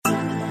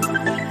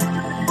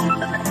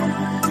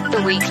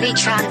The weekly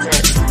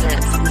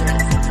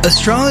transit.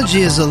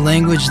 Astrology is a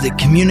language that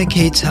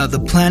communicates how the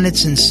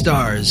planets and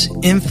stars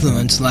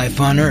influence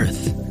life on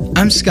Earth.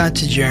 I'm Scott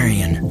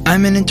Tajarian.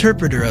 I'm an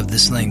interpreter of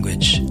this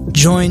language.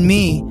 Join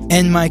me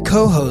and my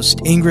co-host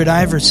Ingrid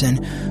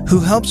Iverson,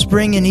 who helps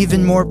bring an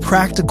even more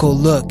practical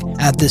look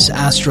at this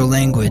astral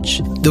language.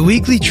 The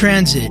weekly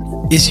transit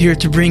is here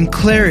to bring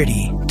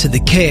clarity to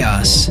the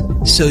chaos,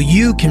 so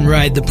you can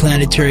ride the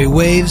planetary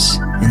waves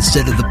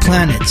instead of the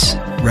planets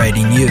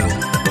riding you.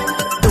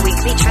 The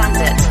weekly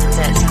transit.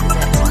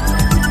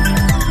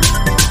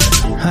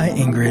 Hi,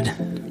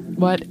 Ingrid.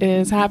 What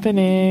is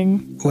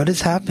happening? What is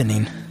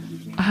happening?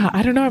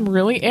 I don't know. I'm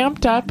really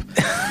amped up.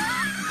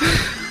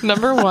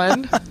 Number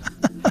one,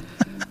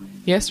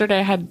 yesterday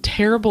I had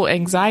terrible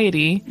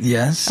anxiety.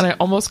 Yes. And I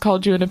almost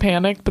called you in a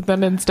panic, but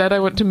then instead I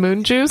went to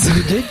moon juice.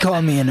 You did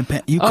call me in a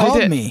panic. You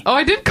called me. Oh,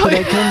 I did call but you.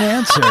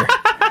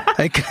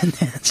 I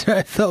couldn't answer.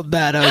 I felt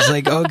bad. I was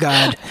like, oh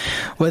God,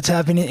 what's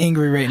happening to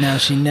Ingrid right now?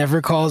 She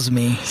never calls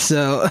me.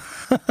 So...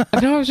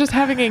 No, I was just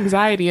having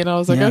anxiety, and I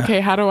was like, okay,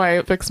 how do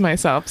I fix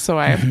myself? So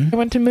I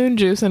went to Moon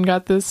Juice and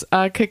got this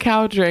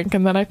cacao drink,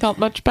 and then I felt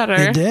much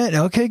better. You did?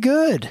 Okay,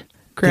 good.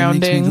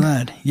 Grounding. That makes me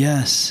glad.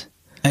 Yes.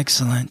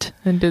 Excellent.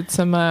 And did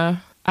some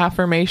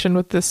affirmation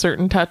with this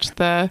certain touch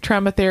the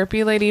trauma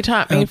therapy lady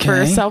taught me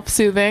for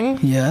self-soothing.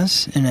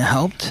 Yes, and it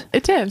helped?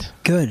 It did.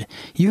 Good.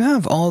 You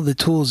have all the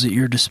tools at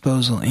your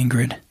disposal,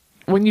 Ingrid.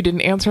 When you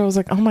didn't answer, I was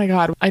like, oh my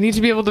God, I need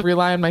to be able to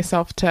rely on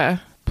myself to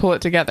pull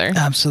it together.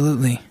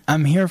 Absolutely.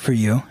 I'm here for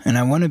you, and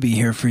I want to be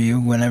here for you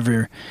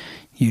whenever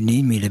you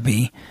need me to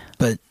be.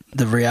 But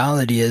the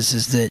reality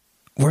is that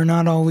we're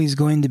not always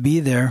going to be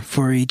there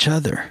for each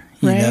other.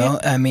 You know?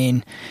 I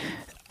mean,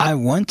 I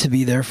want to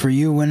be there for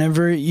you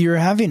whenever you're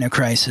having a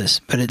crisis.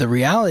 But the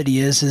reality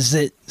is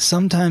that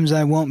sometimes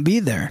I won't be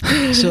there.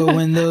 So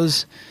when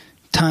those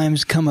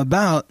times come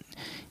about,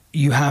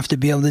 you have to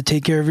be able to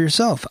take care of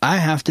yourself. I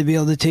have to be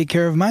able to take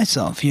care of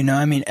myself. You know,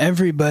 I mean,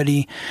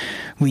 everybody,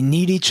 we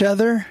need each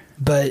other,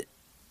 but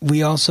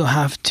we also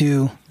have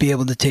to be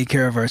able to take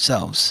care of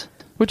ourselves.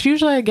 Which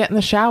usually I get in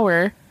the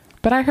shower,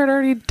 but I had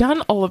already done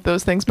all of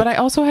those things. But I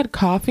also had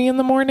coffee in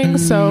the morning,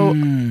 so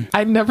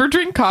I never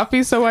drink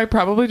coffee, so I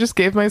probably just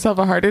gave myself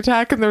a heart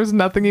attack, and there was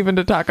nothing even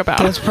to talk about.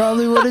 That's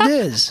probably what it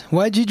is.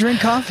 Why'd you drink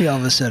coffee all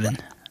of a sudden?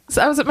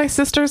 So I was at my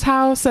sister's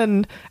house,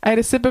 and I had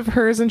a sip of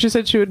hers, and she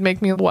said she would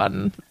make me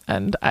one.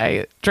 And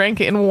I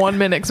drank it in 1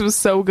 minute because it was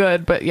so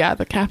good. But yeah,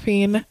 the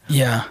caffeine.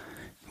 Yeah.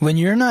 When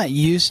you're not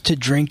used to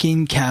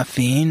drinking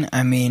caffeine,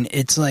 I mean,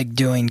 it's like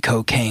doing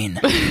cocaine.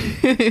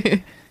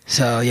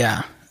 So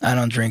yeah, I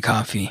don't drink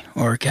coffee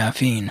or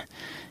caffeine.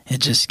 It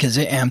just, because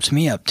it amps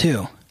me up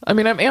too. I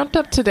mean, I'm amped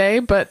up today,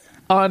 but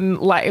on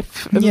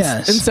life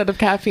instead of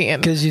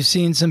caffeine. Because you've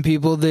seen some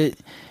people that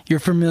you're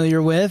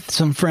familiar with,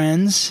 some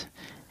friends,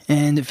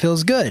 and it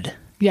feels good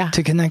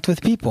to connect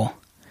with people.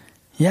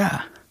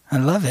 Yeah, I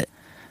love it.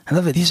 I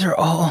love it. These are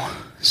all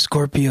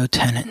Scorpio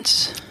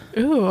tenets.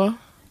 Ooh,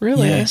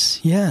 really?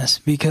 Yes,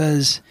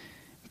 because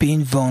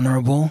being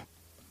vulnerable,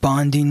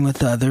 bonding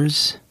with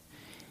others,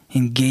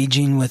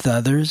 engaging with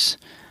others,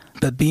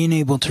 but being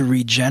able to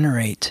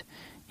regenerate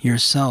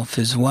yourself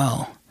as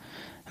well.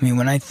 I mean,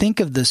 when I think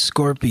of the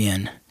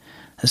scorpion,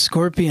 a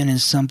scorpion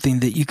is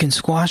something that you can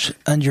squash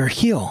under your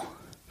heel,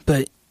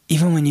 but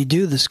even when you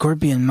do, the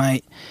scorpion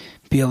might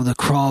be able to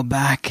crawl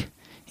back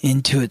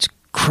into its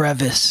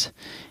crevice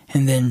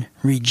and then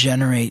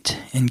regenerate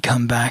and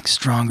come back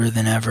stronger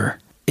than ever.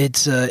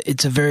 It's a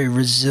very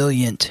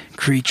resilient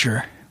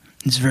creature.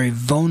 It's very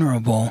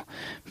vulnerable,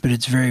 but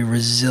it's very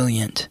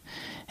resilient.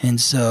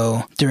 And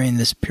so during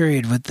this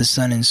period with the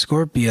sun in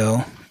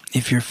Scorpio,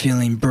 if you're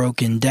feeling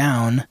broken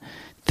down,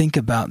 think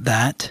about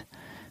that,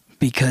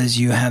 because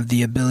you have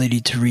the ability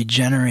to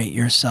regenerate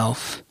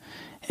yourself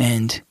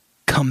and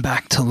come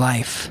back to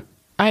life.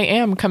 I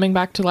am coming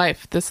back to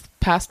life. This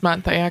past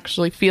month, I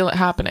actually feel it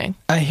happening.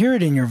 I hear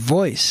it in your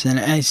voice, and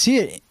I see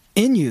it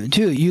in you,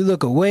 too. You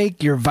look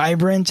awake, you're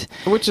vibrant.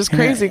 Which is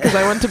crazy, because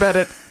I went to bed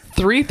at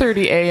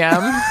 3:30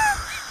 a.m.,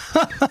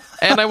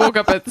 and I woke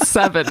up at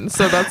 7,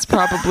 so that's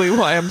probably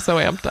why I'm so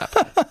amped up.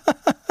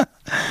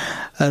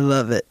 I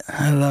love it.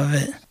 I love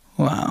it.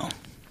 Wow.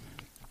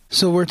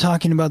 So we're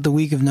talking about the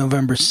week of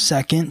November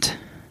 2nd.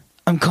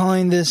 I'm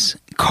calling this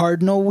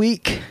Cardinal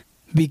Week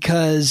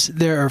because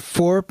there are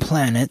 4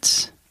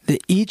 planets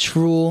that each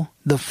rule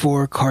the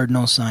 4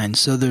 cardinal signs.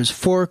 So there's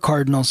 4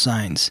 cardinal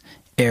signs: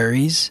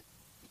 Aries,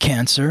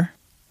 Cancer,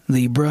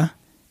 Libra,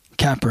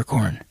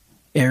 Capricorn.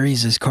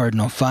 Aries is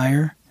cardinal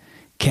fire,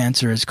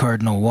 Cancer is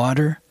cardinal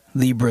water,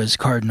 Libra is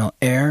cardinal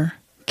air,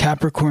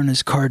 Capricorn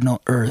is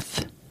cardinal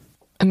earth.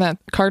 And that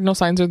cardinal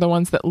signs are the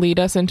ones that lead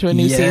us into a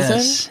new season?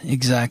 Yes,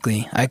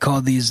 exactly. I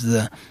call these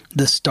the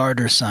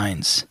starter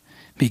signs,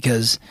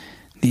 because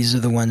these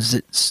are the ones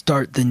that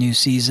start the new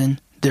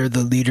season. They're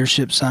the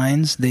leadership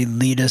signs. They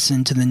lead us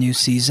into the new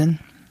season.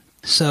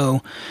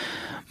 So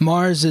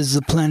Mars is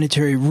the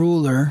planetary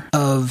ruler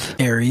of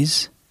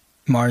Aries.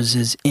 Mars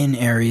is in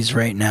Aries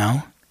right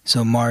now.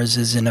 So Mars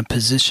is in a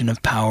position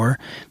of power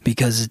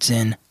because it's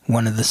in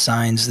one of the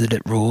signs that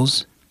it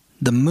rules.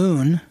 The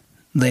moon,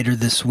 later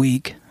this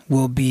week,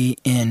 will be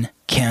in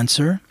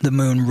Cancer. The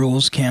moon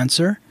rules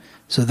Cancer,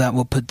 so that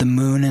will put the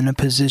moon in a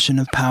position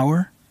of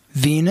power.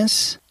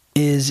 Venus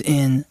is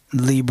in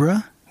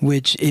Libra,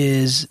 which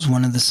is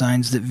one of the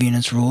signs that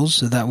Venus rules,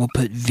 so that will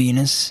put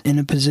Venus in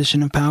a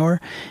position of power.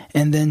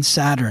 And then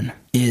Saturn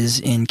is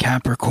in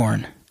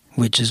Capricorn,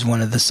 which is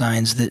one of the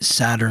signs that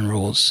Saturn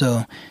rules.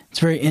 So it's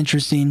very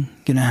interesting.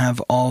 Going to have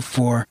all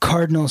 4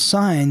 cardinal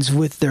signs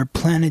with their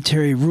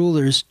planetary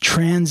rulers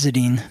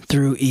transiting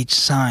through each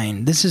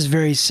sign. This is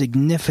very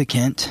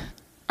significant.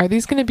 Are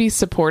these going to be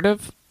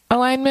supportive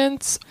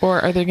alignments,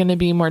 or are they going to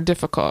be more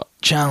difficult?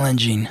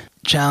 Challenging.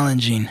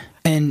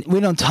 And we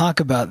don't talk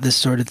about this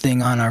sort of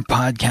thing on our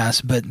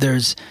podcast, but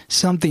there's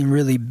something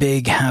really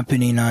big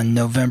happening on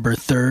November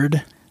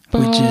 3rd,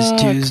 which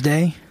is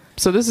Tuesday.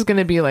 So this is going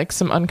to be like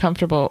some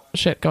uncomfortable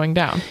shit going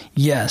down.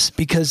 Yes,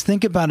 because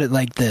think about it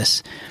like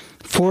this.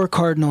 4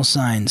 cardinal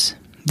signs.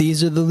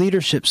 These are the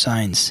leadership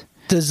signs.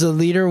 Does the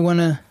leader want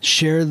to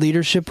share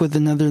leadership with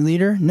another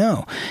leader?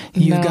 No.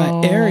 You've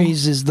got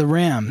Aries as the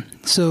ram.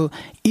 So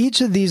each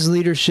of these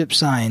leadership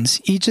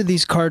signs, each of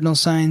these cardinal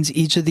signs,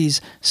 each of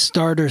these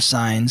starter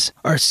signs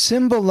are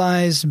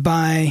symbolized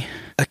by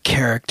a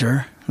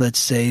character, let's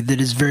say,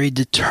 that is very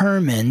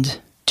determined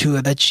to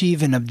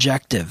achieve an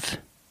objective.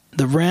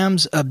 The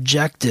ram's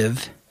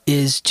objective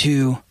is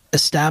to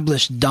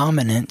establish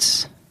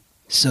dominance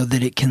so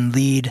that it can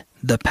lead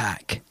the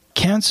pack.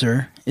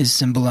 Cancer is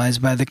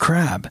symbolized by the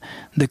crab.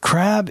 The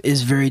crab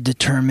is very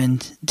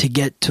determined to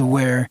get to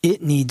where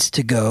it needs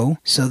to go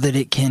so that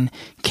it can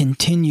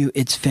continue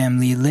its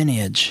family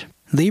lineage.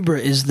 Libra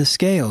is the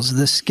scales.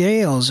 The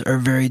scales are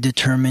very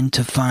determined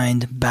to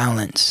find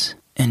balance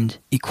and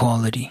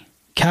equality.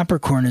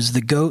 Capricorn is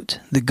the goat.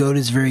 The goat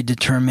is very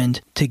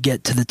determined to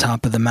get to the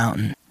top of the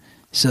mountain.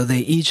 So they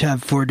each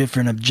have 4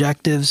 different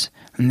objectives,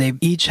 and they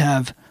each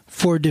have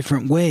 4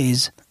 different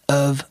ways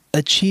of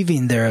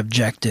achieving their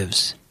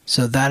objectives.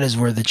 So that is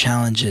where the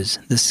challenge is.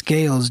 The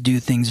scales do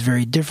things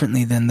very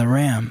differently than the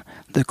ram.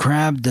 The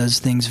crab does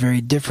things very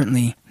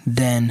differently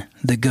than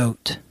the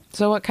goat.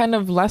 So what kind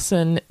of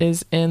lesson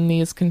is in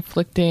these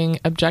conflicting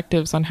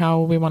objectives on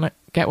how we want to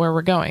get where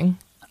we're going?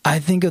 I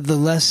think of the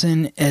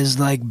lesson as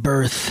like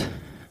birth.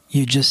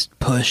 You just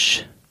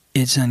push.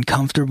 It's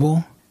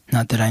uncomfortable.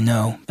 Not that I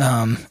know.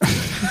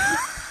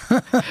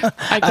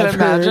 I can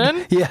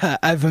imagine.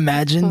 I've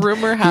imagined.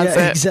 Rumor has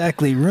it.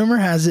 Exactly. Rumor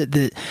has it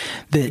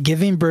that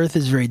giving birth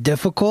is very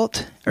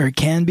difficult, or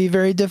can be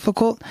very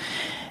difficult,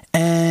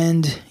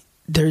 and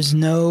there's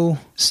no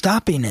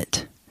stopping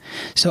it.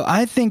 So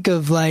I think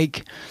of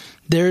like,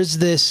 there's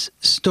this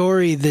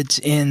story that's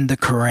in the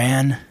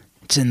Quran,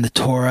 it's in the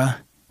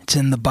Torah, it's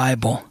in the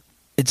Bible.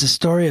 It's a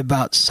story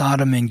about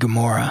Sodom and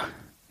Gomorrah.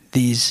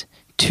 These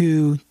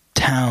 2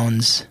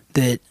 towns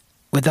that,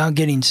 without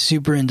getting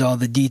super into all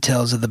the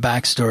details of the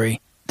backstory,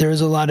 there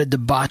was a lot of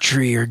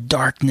debauchery or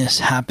darkness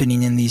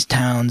happening in these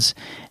towns,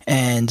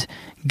 and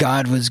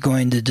God was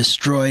going to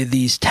destroy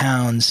these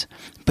towns,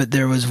 but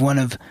there was one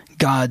of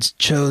God's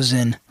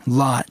chosen,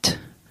 Lot,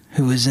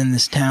 who was in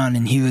this town,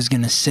 and he was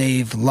going to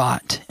save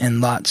Lot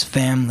and Lot's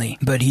family.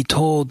 But he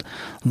told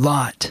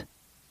Lot,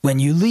 when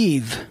you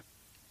leave,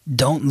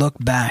 don't look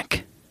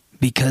back,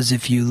 because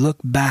if you look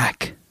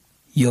back,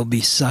 you'll be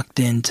sucked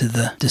into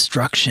the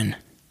destruction.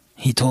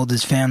 He told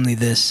his family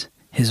this.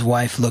 His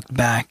wife looked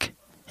back,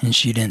 and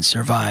she didn't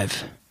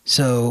survive.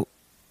 So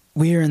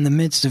we are in the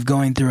midst of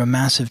going through a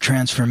massive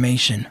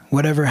transformation.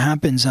 Whatever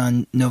happens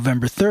on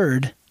November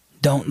 3rd,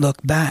 don't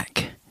look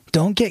back.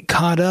 Don't get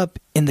caught up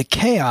in the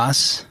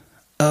chaos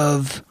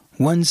of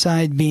one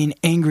side being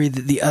angry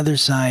that the other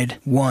side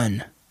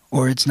won,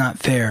 or it's not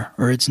fair,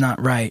 or it's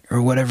not right,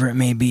 or whatever it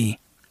may be.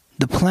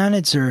 The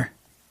planets are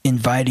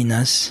inviting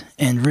us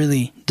and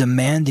really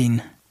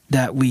demanding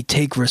that we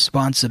take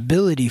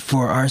responsibility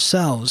for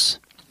ourselves,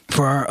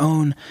 for our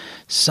own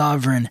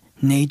sovereign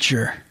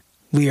nature.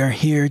 We are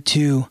here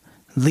to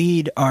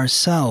lead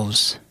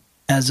ourselves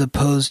as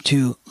opposed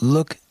to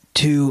look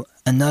to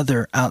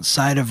another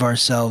outside of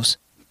ourselves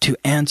to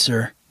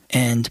answer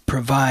and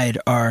provide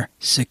our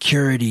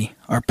security,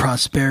 our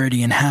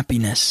prosperity and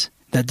happiness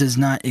that does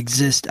not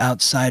exist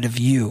outside of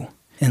you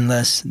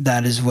unless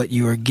that is what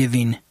you are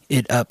giving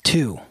it up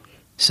to.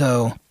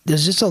 So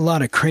there's just a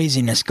lot of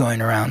craziness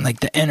going around, like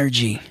the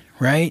energy,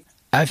 right?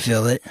 I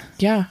feel it.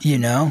 Yeah. You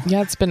know?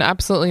 Yeah, it's been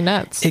absolutely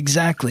nuts.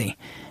 Exactly.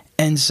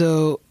 And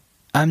so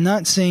I'm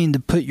not saying to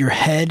put your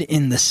head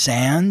in the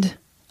sand.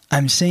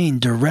 I'm saying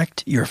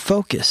direct your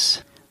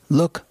focus.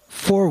 Look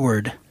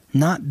forward,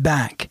 not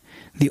back.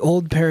 The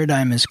old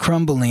paradigm is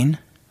crumbling.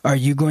 Are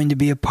you going to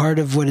be a part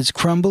of what is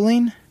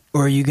crumbling?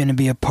 Or are you going to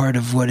be a part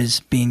of what is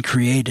being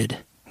created?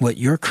 What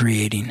you're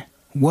creating?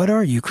 What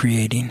are you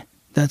creating?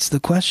 That's the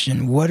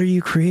question. What are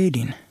you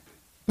creating?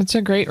 It's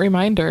a great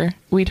reminder.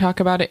 We talk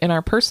about it in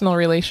our personal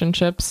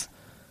relationships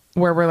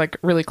where we're like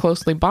really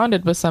closely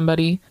bonded with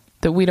somebody,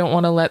 that we don't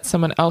want to let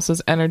someone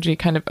else's energy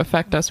kind of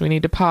affect us. We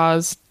need to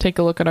pause, take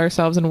a look at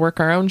ourselves and work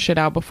our own shit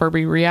out before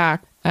we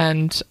react.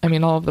 And I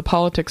mean, all of the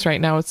politics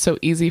right now, it's so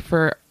easy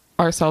for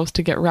ourselves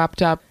to get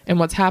wrapped up in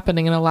what's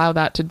happening and allow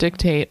that to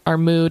dictate our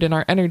mood and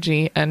our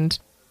energy. And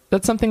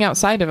that's something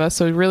outside of us.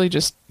 So really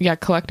just,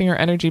 collecting our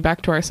energy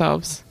back to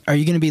ourselves. Are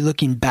you going to be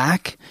looking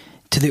back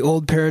to the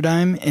old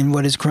paradigm and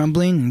what is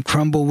crumbling and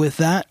crumble with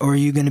that? Or are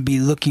you going to be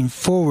looking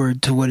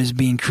forward to what is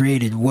being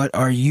created? What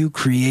are you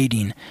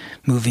creating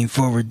moving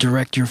forward?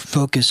 Direct your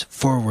focus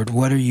forward.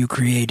 What are you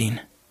creating?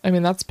 I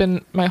mean, that's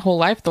been my whole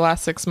life the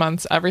last 6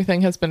 months.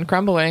 Everything has been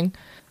crumbling,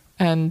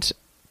 and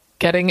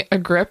getting a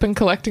grip and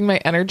collecting my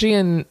energy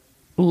and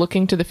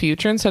looking to the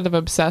future instead of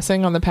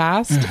obsessing on the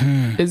past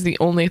is the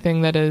only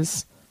thing that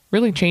is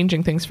really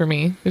changing things for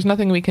me. There's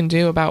nothing we can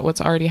do about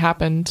what's already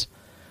happened.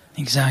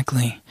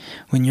 Exactly.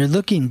 When you're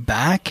looking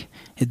back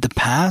at the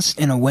past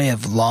in a way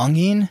of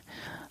longing,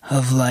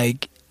 of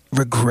like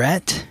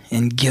regret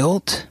and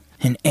guilt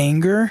and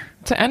anger.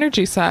 It's an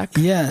energy suck.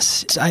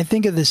 Yes. I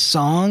think of this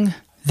song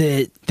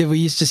that we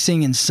used to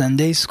sing in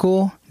Sunday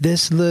school.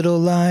 This little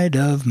light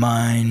of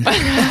mine.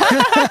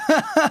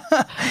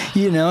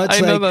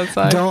 It's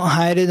like, don't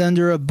hide it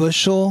under a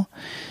bushel.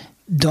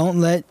 Don't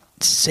let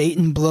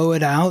Satan blow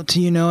it out,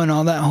 and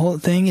all that whole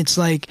thing. It's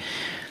like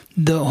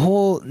the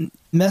whole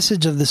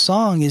message of the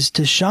song is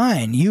to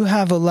shine. You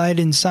have a light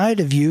inside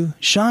of you.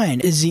 Shine.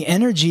 Is the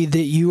energy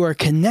that you are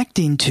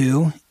connecting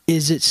to,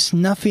 is it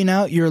snuffing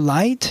out your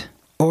light,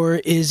 or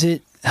is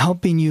it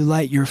helping you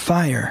light your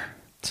fire?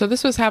 So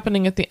this was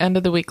happening at the end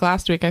of the week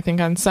last week. I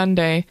think on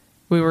Sunday,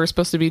 we were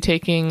supposed to be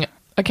taking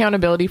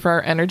accountability for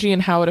our energy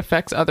and how it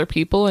affects other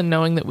people, and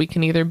knowing that we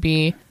can either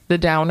be the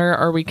downer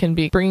or we can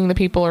be bringing the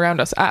people around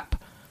us up.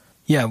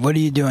 Yeah, what are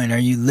you doing? Are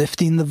you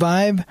lifting the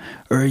vibe,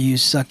 or are you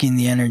sucking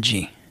the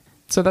energy?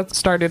 So that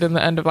started in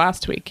the end of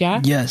last week,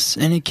 yeah? Yes,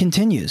 and it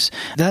continues.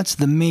 That's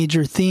the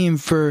major theme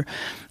for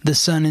the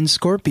sun in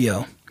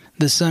Scorpio.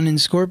 The sun in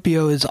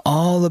Scorpio is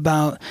all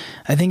about,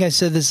 I think I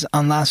said this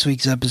on last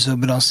week's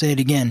episode, but I'll say it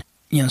again.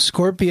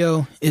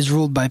 Scorpio is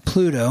ruled by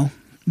Pluto,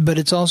 but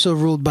it's also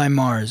ruled by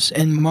Mars.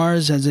 And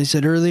Mars, as I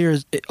said earlier,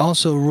 it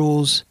also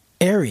rules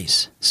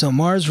Aries. So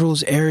Mars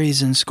rules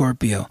Aries and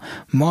Scorpio.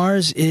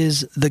 Mars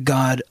is the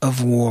god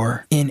of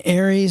war. In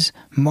Aries,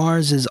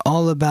 Mars is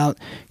all about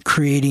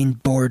creating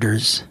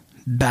borders,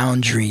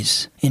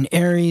 boundaries. In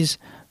Aries,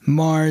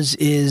 Mars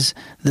is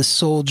the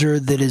soldier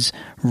that is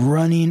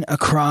running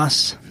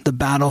across the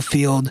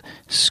battlefield,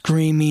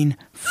 screaming,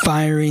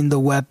 firing the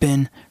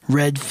weapon,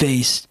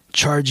 red-faced,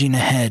 charging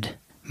ahead.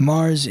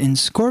 Mars in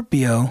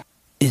Scorpio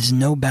is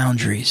no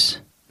boundaries,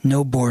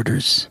 no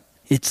borders.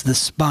 It's the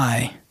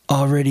spy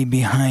already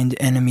behind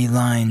enemy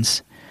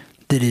lines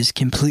that is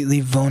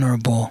completely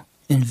vulnerable,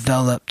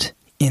 enveloped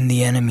in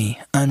the enemy,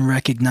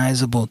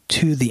 unrecognizable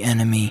to the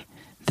enemy,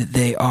 that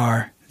they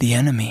are the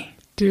enemy.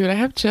 Dude, I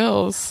have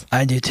chills.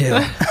 I do too.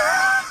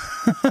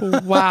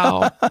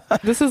 Wow.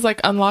 This is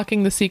like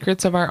unlocking the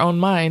secrets of our own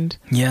mind.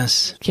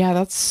 Yes. Yeah,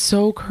 that's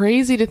so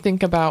crazy to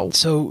think about.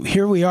 So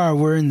here we are,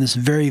 we're in this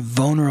very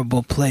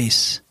vulnerable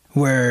place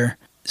where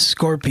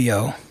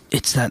Scorpio,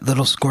 it's that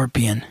little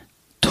scorpion,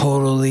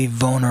 totally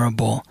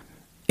vulnerable.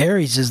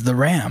 Aries is the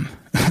ram.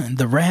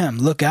 The ram,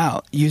 look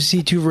out. You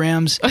see two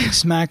rams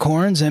smack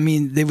horns, I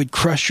mean, they would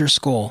crush your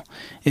skull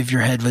if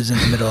your head was in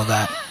the middle of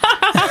that.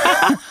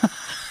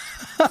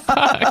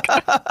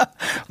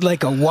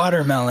 Like a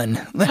watermelon,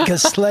 like a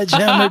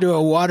sledgehammer to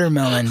a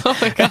watermelon. Oh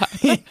my God.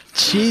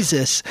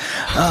 Jesus.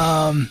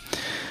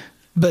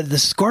 But the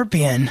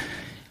scorpion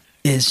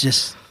is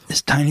just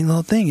this tiny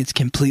little thing. It's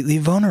completely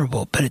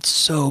vulnerable, but it's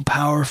so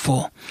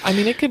powerful. I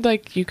mean, it could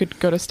you could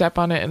go to step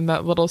on it and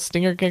that little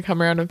stinger can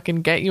come around and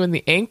can get you in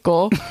the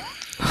ankle.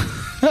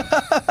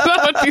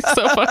 That would be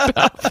so fucked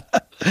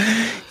up.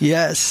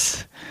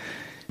 Yes.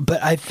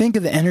 But I think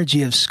of the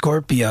energy of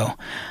Scorpio.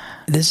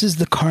 This is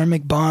the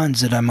karmic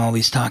bonds that I'm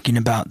always talking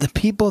about. The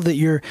people that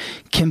you're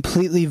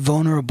completely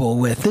vulnerable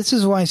with. This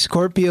is why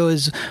Scorpio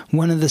is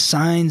one of the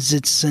signs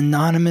that's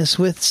synonymous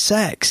with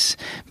sex.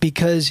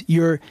 Because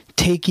you're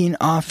taking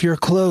off your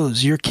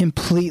clothes. You're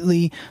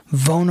completely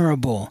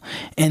vulnerable.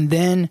 And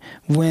then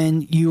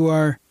when you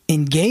are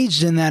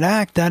engaged in that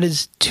act, that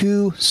is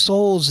two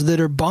souls that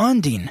are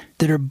bonding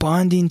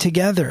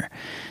together.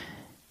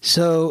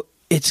 So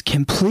it's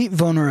complete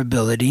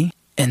vulnerability,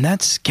 and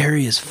that's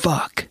scary as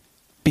fuck.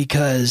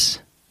 Because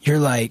you're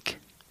like,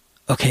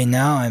 okay,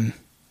 now I'm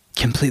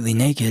completely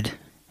naked,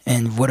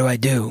 and what do I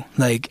do?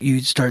 Like,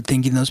 you start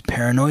thinking those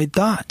paranoid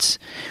thoughts.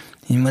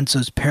 And once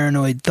those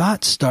paranoid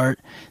thoughts start,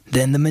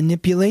 then the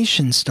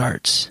manipulation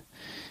starts.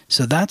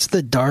 So that's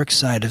the dark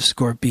side of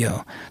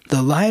Scorpio.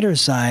 The lighter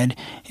side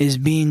is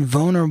being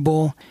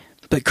vulnerable,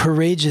 but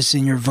courageous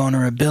in your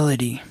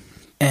vulnerability.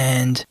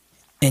 And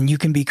you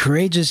can be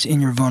courageous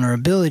in your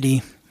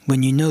vulnerability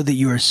when you know that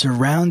you are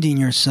surrounding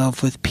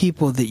yourself with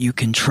people that you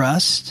can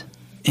trust,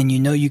 and you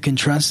know you can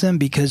trust them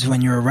because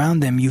when you're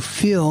around them, you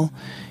feel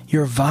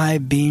your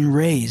vibe being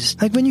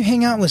raised. Like when you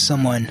hang out with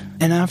someone,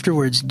 and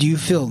afterwards, do you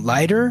feel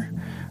lighter,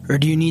 or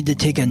do you need to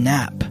take a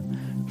nap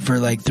for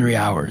like 3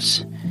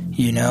 hours?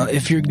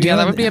 If you're doing,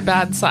 that would be a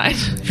bad sign.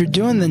 If you're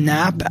doing the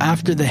nap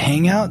after the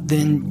hangout,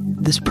 then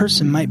this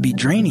person might be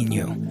draining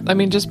you. I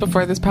mean, just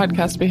before this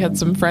podcast, we had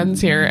some friends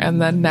here,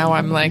 and then now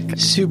I'm like...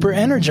 super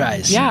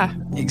energized. Yeah.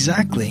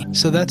 Exactly.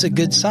 So that's a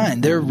good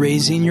sign. They're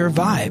raising your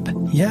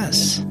vibe.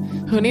 Yes.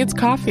 Who needs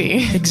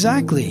coffee?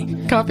 Exactly.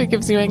 Coffee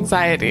gives you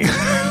anxiety.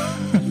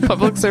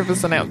 Public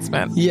service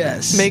announcement.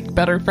 Yes. Make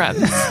better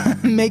friends.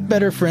 Make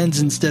better friends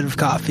instead of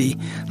coffee.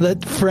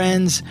 Let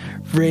friends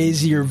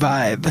raise your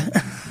vibe.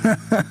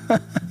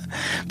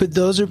 But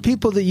those are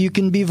people that you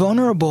can be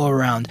vulnerable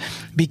around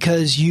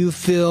because you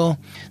feel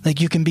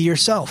like you can be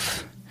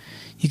yourself.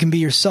 You can be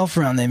yourself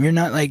around them. You're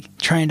not like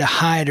trying to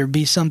hide or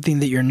be something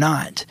that you're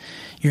not.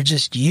 You're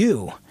just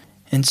you.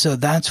 And so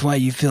that's why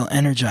you feel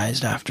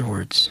energized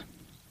afterwards.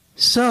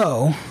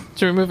 So...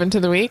 should we move into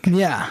the week?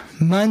 Yeah.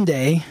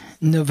 Monday,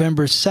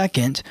 November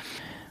 2nd,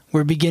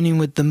 we're beginning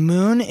with the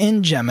moon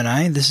in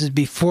Gemini. This is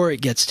before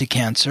it gets to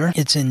Cancer.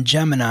 It's in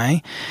Gemini.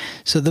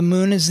 So the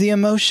moon is the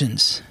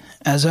emotions.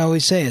 As I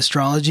always say,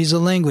 astrology is a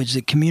language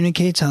that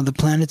communicates how the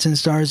planets and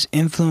stars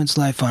influence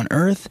life on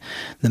Earth.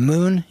 The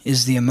moon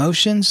is the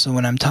emotions. So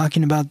when I'm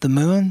talking about the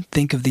moon,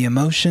 think of the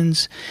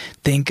emotions.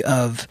 Think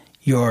of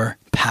your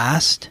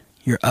past,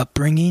 your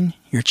upbringing,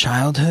 your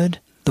childhood,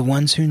 the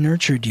ones who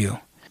nurtured you.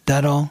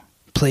 That all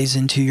plays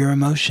into your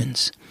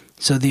emotions.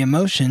 So the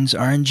emotions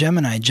are in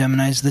Gemini.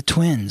 Gemini's the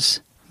twins.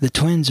 The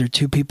twins are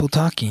two people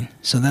talking.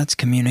 So that's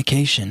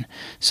communication.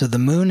 So the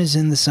moon is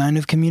in the sign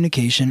of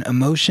communication.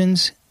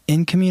 Emotions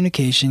in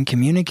communication,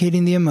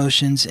 communicating the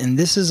emotions. And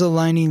this is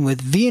aligning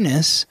with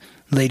Venus,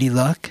 Lady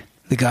Luck,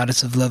 the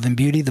goddess of love and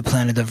beauty, the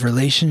planet of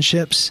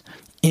relationships,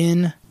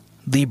 in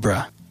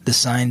Libra, the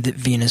sign that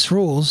Venus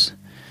rules,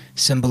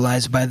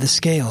 symbolized by the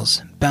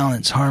scales,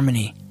 balance,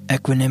 harmony,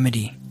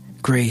 equanimity,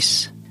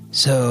 grace.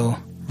 So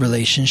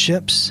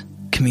relationships,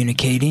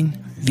 communicating.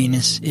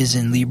 Venus is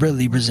in Libra.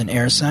 Libra's an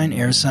air sign.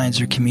 Air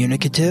signs are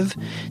communicative.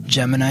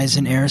 Gemini's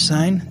an air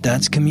sign.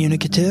 That's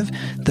communicative.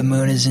 The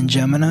moon is in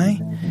Gemini.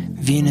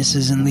 Venus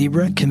is in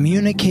Libra.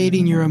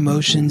 Communicating your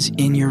emotions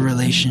in your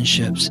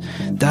relationships.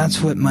 That's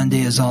what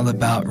Monday is all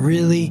about.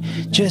 Really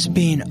just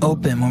being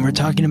open. When we're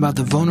talking about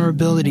the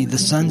vulnerability, the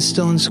sun's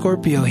still in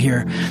Scorpio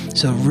here.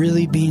 So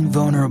really being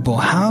vulnerable.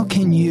 How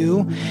can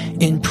you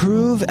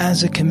improve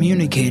as a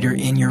communicator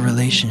in your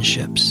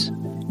relationships?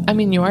 I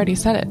mean, you already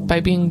said it, by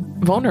being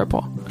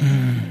vulnerable.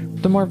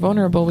 The more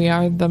vulnerable we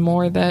are, the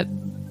more that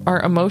our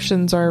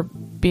emotions are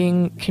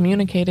being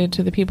communicated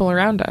to the people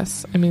around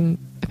us. I mean,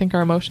 I think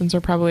our emotions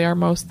are probably our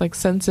most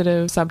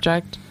sensitive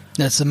subject.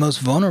 That's the most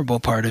vulnerable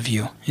part of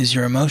you, is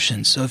your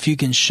emotions. So if you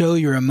can show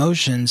your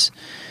emotions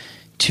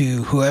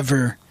to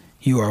whoever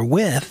you are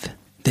with,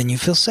 then you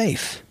feel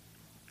safe.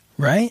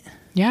 Right?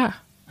 Yeah.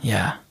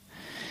 Yeah.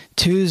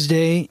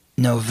 Tuesday,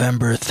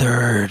 November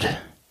 3rd.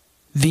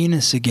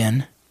 Venus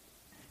again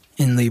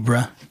in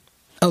Libra,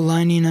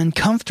 aligning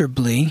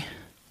uncomfortably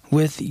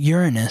with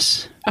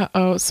Uranus.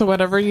 Uh-oh. So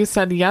whatever you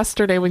said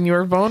yesterday when you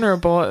were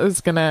vulnerable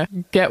is going to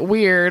get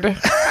weird. Is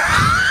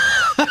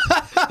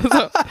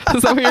that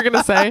what you're going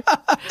to say?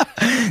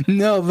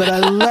 No, but I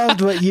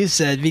loved what you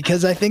said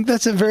because I think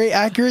that's a very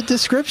accurate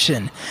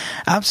description.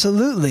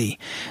 Absolutely.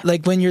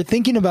 Like when you're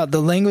thinking about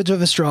the language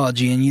of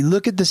astrology and you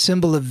look at the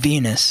symbol of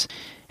Venus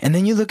and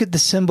then you look at the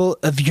symbol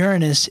of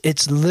Uranus,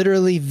 it's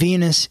literally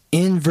Venus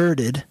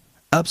inverted,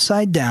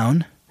 upside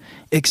down,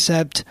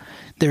 except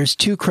there's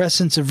two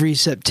crescents of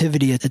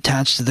receptivity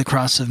attached to the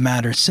cross of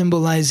matter,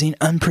 symbolizing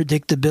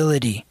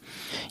unpredictability.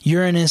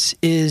 Uranus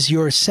is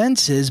your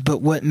senses,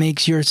 but what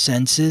makes your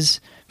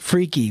senses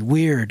freaky,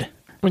 weird?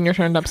 When you're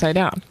turned upside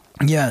down.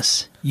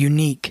 Yes,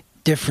 unique,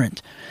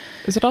 different.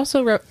 Is it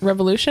also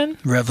revolution?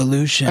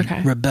 Revolution,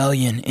 okay.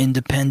 Rebellion,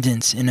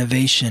 independence,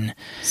 innovation.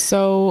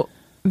 So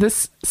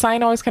this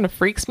sign always kind of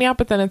freaks me out,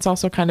 but then it's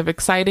also kind of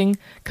exciting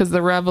because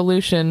the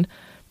revolution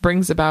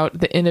brings about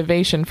the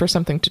innovation for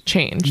something to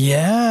change.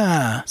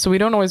 Yeah. So we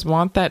don't always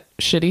want that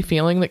shitty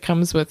feeling that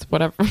comes with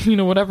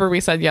whatever we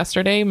said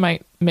yesterday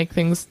might make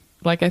things,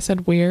 like I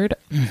said, weird.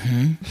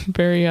 Mm-hmm.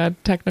 Very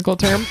technical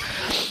term.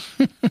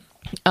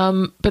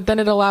 But then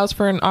it allows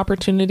for an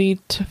opportunity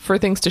for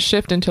things to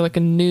shift into a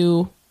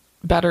new,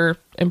 better,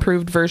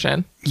 improved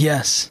version.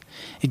 Yes,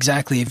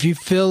 exactly. If you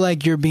feel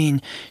like you're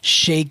being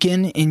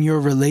shaken in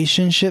your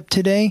relationship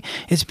today,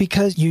 it's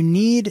because you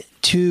need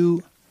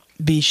to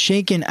be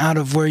shaken out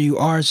of where you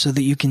are so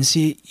that you can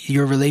see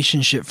your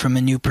relationship from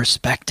a new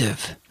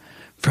perspective.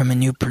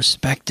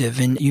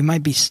 And you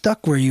might be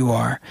stuck where you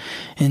are.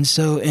 And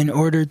so in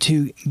order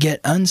to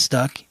get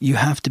unstuck, you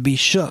have to be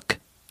shook.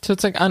 So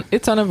it's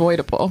it's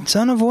unavoidable. It's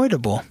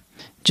unavoidable.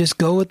 Just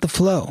go with the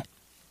flow.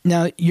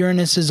 Now,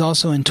 Uranus is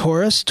also in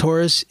Taurus.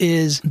 Taurus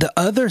is the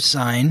other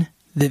sign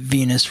that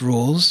Venus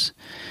rules.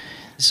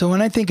 So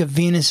when I think of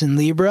Venus in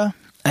Libra,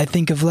 I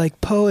think of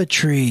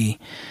poetry,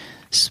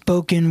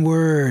 spoken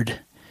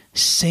word,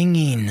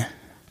 singing.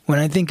 When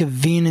I think of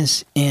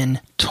Venus in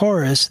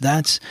Taurus,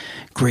 that's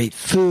great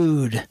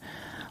food,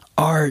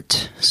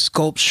 art,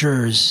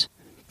 sculptures,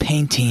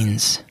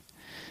 paintings.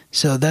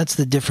 So that's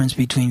the difference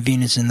between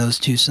Venus and those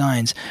two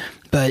signs.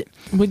 But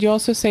would you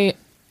also say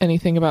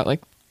anything about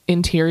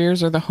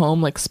interiors or the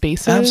home,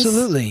 spaces?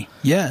 Absolutely.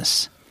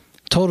 Yes.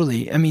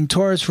 totally. I mean,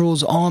 Taurus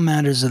rules all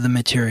matters of the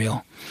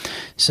material.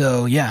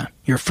 So, yeah,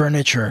 your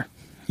furniture,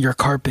 your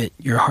carpet,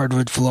 your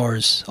hardwood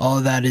floors, all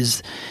of that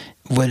is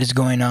what is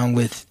going on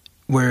with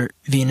where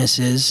Venus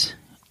is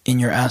in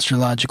your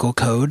astrological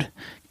code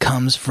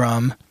comes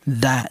from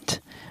that,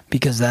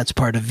 because that's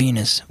part of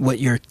Venus, what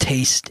your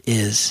taste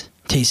is.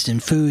 Taste in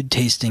food,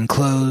 taste in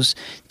clothes,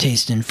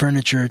 taste in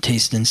furniture,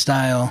 taste in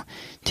style,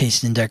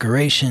 taste in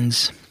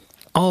decorations.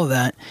 All of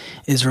that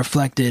is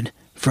reflected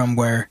from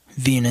where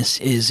Venus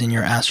is in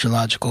your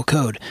astrological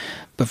code.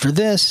 But for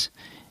this,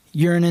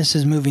 Uranus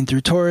is moving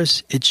through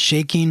Taurus. It's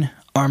shaking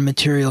our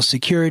material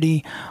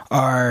security,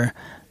 our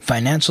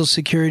financial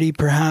security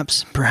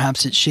perhaps.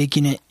 Perhaps it's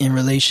shaking it in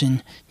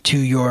relation to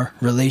your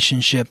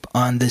relationship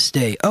on this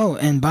day. Oh,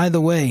 and by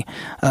the way,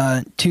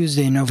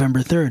 Tuesday, November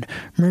 3rd,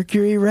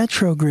 Mercury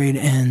retrograde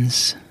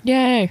ends.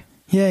 Yay.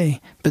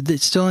 Yay. But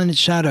it's still in its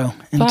shadow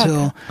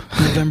until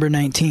November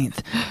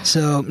 19th.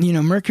 So,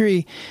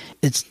 Mercury,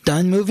 it's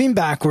done moving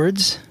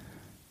backwards.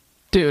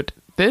 Dude,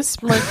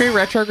 this Mercury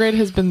retrograde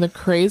has been the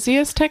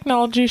craziest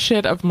technology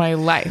shit of my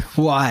life.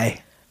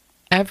 Why?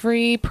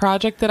 Every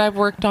project that I've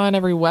worked on,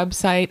 every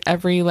website,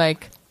 every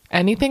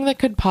anything that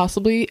could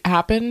possibly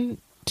happen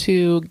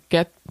to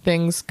get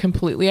things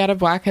completely out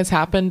of whack has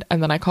happened.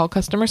 And then I call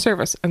customer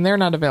service and they're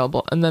not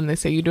available. And then they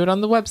say you do it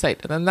on the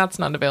website and then that's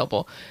not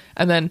available.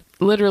 And then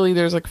literally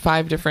there's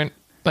 5 different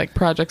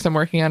projects I'm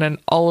working on and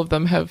all of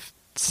them have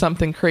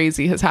something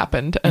crazy has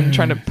happened. And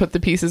trying to put the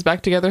pieces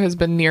back together has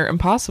been near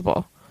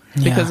impossible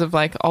because of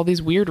all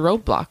these weird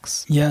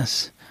roadblocks.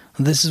 Yes.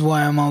 This is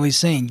why I'm always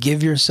saying,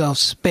 give yourself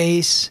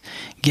space,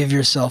 give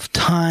yourself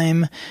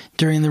time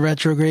during the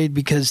retrograde,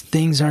 because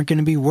things aren't going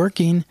to be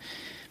working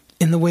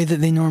in the way that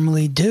they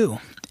normally do.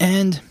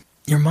 And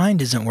your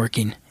mind isn't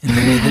working in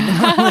the way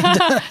that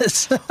it normally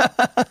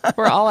does.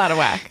 We're all out of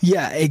whack.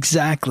 Yeah,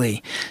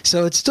 exactly.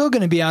 So it's still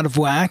going to be out of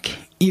whack,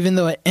 even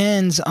though it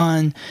ends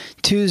on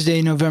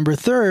Tuesday, November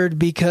 3rd,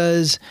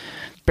 because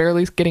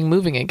barely getting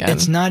moving again.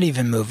 It's not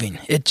even moving.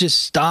 It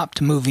just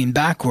stopped moving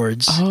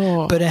backwards,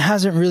 but it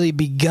hasn't really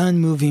begun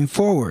moving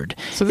forward.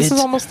 So this is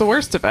almost the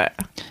worst of it.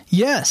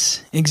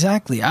 Yes,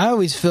 exactly. I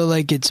always feel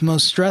like it's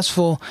most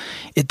stressful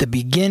at the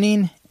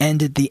beginning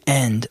and at the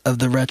end of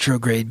the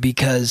retrograde,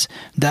 because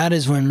that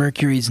is when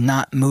Mercury's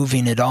not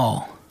moving at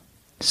all.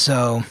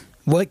 So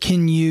what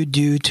can you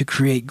do to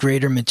create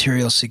greater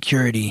material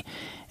security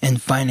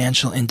and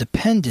financial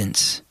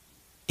independence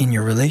in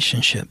your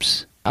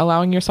relationships?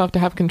 Allowing yourself to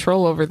have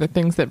control over the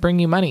things that bring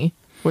you money,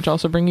 which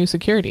also bring you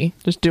security.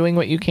 Just doing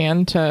what you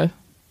can to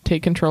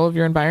take control of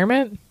your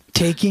environment.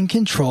 Taking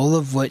control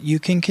of what you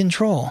can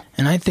control.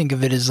 And I think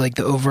of it as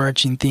the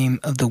overarching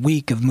theme of the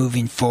week of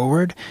moving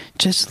forward.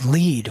 Just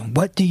lead.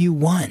 What do you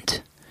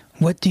want?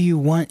 What do you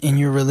want in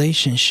your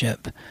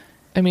relationship?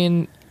 I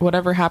mean,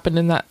 whatever happened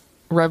in that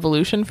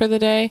revolution for the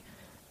day,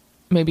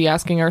 maybe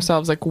asking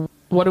ourselves,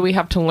 what do we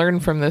have to learn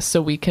from this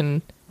so we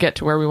can get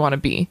to where we want to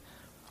be?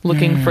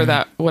 Looking for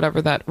that,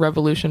 whatever that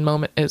revolution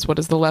moment is. What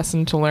is the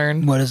lesson to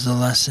learn? What is the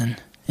lesson?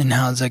 And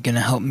how is that going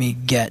to help me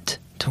get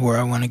to where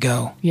I want to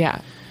go?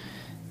 Yeah.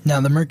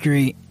 Now, the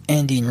Mercury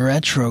ending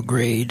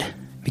retrograde,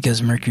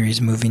 because Mercury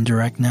is moving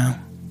direct now.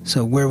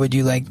 So where would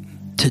you like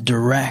to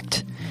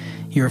direct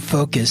your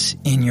focus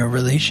in your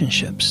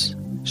relationships?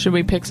 Should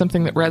we pick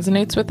something that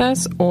resonates with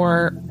us?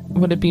 Or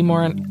would it be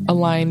more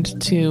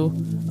aligned to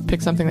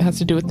pick something that has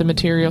to do with the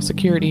material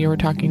security you were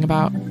talking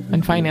about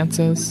and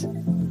finances?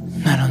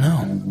 I don't know.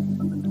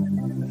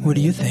 What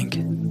do you think?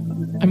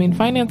 I mean,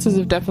 finances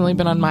have definitely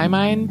been on my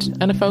mind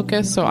and a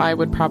focus, so I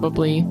would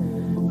probably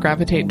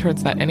gravitate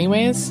towards that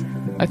anyways.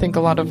 I think a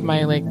lot of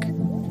my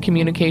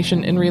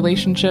communication in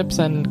relationships,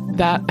 and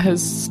that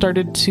has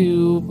started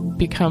to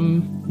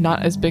become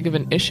not as big of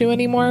an issue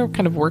anymore.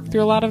 Kind of worked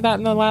through a lot of that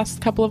in the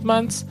last couple of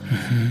months.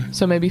 Mm-hmm.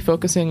 So maybe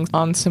focusing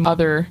on some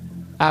other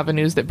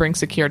avenues that bring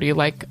security,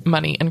 like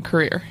money and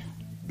career.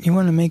 You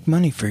want to make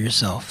money for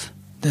yourself.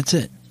 That's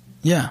it.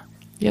 Yeah.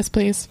 Yes,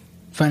 please.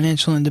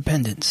 Financial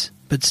independence,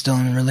 but still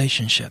in a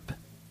relationship.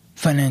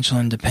 Financial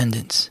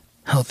independence,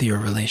 healthier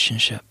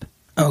relationship.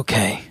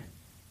 Okay.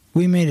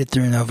 We made it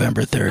through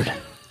November 3rd.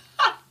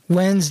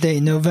 Wednesday,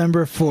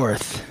 November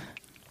 4th.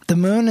 The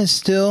moon is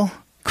still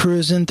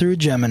cruising through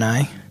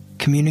Gemini,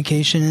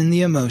 communication and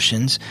the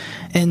emotions,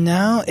 and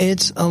now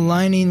it's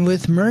aligning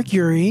with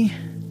Mercury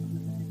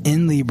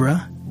in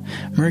Libra.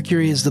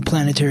 Mercury is the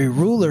planetary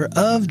ruler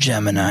of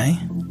Gemini.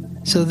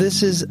 So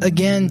this is,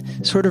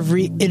 again, sort of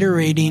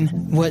reiterating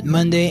what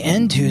Monday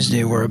and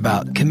Tuesday were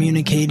about,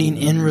 communicating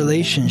in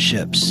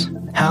relationships.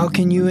 How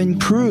can you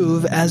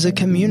improve as a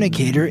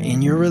communicator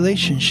in your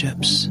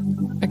relationships?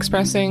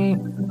 Expressing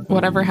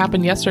whatever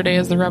happened yesterday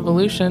as the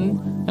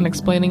revolution and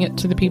explaining it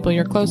to the people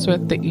you're close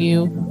with that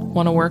you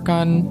want to work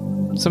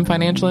on some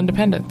financial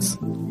independence.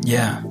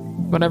 Yeah.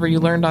 Whatever you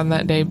learned on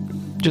that day,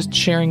 just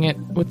sharing it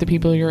with the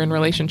people you're in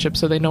relationship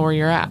so they know where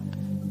you're at.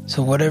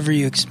 So whatever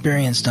you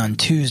experienced on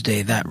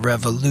Tuesday, that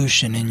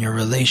revolution in your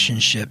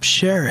relationship,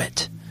 share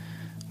it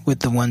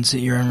with the ones that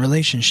you're in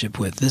relationship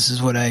with. This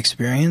is what I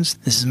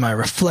experienced. This is my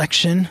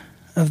reflection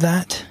of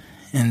that.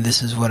 and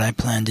this is what I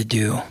plan to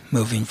do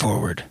moving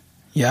forward.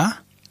 Yeah?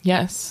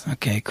 Yes.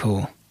 Okay,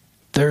 cool.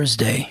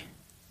 Thursday,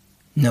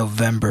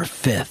 November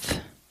 5th.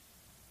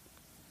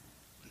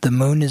 The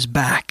moon is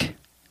back,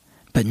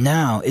 but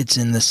now it's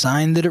in the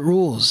sign that it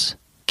rules,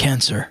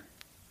 Cancer,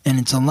 and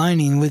it's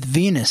aligning with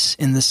Venus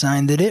in the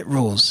sign that it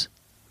rules,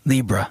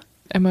 Libra.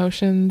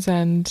 Emotions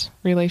and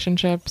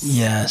relationships.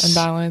 Yes. And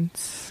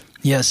balance.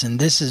 Yes, and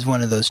this is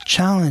one of those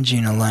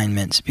challenging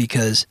alignments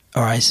because,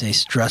 or I say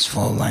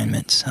stressful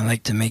alignments. I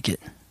like to make it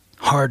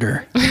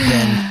harder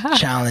than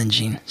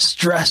challenging.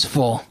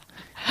 Stressful.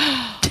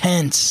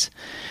 Tense.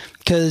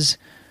 Because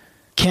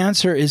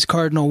Cancer is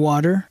cardinal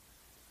water.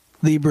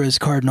 Libra is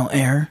cardinal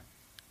air.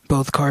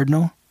 Both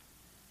cardinal.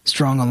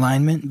 Strong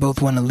alignment.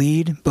 Both want to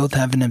lead. Both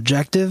have an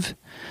objective.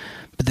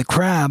 But the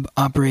crab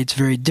operates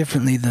very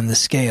differently than the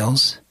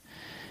scales.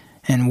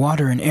 And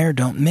water and air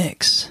don't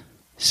mix.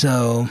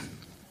 So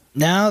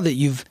now that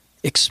you've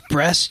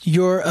expressed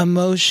your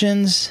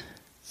emotions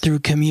through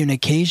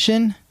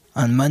communication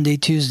on Monday,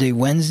 Tuesday,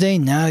 Wednesday,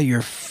 now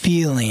you're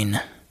feeling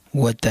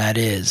what that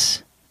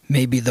is.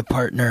 Maybe the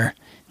partner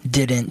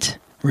didn't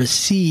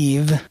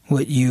receive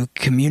what you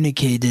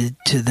communicated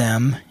to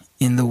them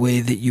in the way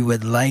that you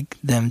would like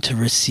them to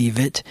receive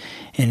it,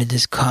 and it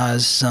has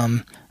caused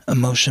some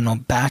emotional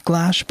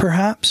backlash,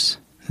 perhaps,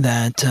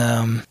 that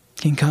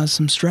can cause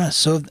some stress.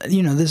 So,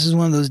 this is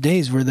one of those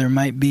days where there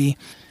might be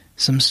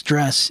some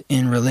stress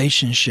in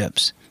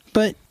relationships.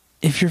 But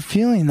if you're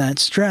feeling that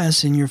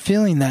stress and you're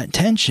feeling that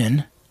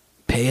tension,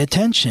 pay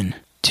attention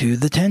to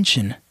the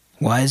tension.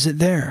 Why is it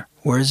there?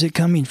 Where is it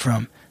coming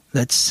from?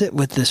 Let's sit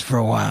with this for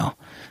a while.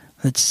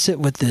 Let's sit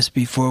with this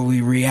before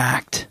we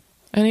react.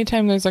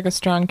 Anytime there's like a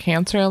strong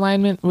Cancer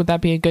alignment, would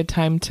that be a good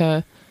time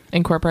to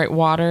incorporate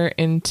water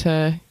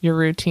into your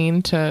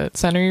routine to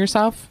center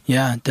yourself?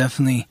 Yeah,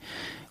 definitely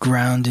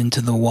ground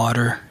into the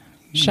water.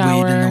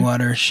 Shower. Wade in the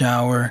water,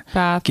 shower,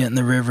 Bath. get in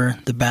the river,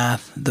 the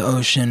bath, the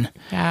ocean.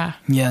 Yeah.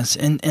 Yes,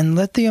 and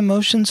let the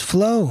emotions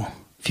flow.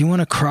 If you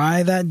want to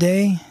cry that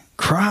day,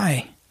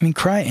 cry. I mean,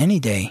 cry any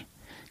day.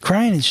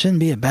 Crying, it shouldn't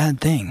be a bad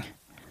thing.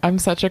 I'm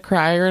such a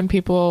crier, and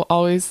people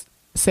always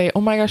say,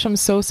 oh my gosh, I'm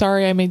so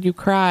sorry I made you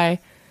cry.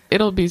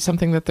 It'll be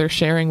something that they're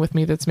sharing with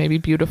me that's maybe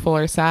beautiful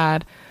or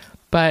sad,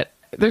 but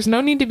there's no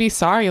need to be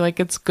sorry. Like,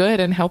 it's good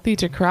and healthy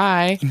to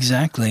cry.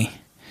 Exactly.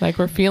 Like,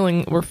 we're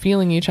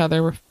feeling each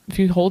other. If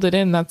you hold it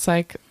in, that's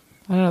like,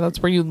 I don't know, that's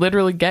where you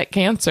literally get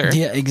Cancer.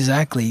 Yeah,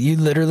 exactly. You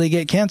literally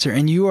get Cancer,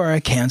 and you are a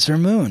Cancer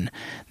moon.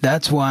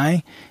 That's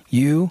why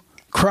you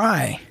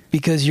cry,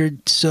 because you're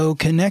so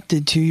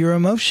connected to your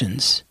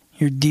emotions.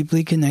 You're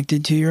deeply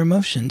connected to your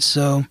emotions.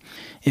 So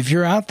if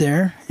you're out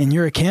there and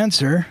you're a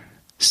Cancer,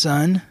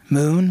 sun,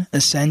 moon,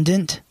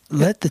 ascendant,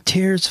 let the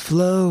tears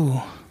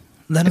flow.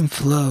 Let them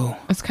flow.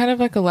 It's kind of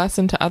like a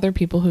lesson to other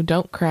people who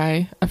don't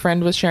cry. A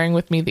friend was sharing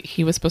with me that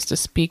he was supposed to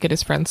speak at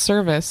his friend's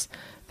service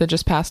that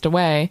just passed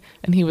away,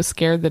 and he was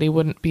scared that he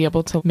wouldn't be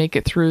able to make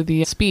it through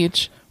the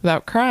speech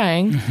without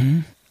crying. Mm-hmm.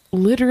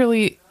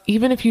 Literally,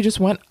 even if you just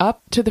went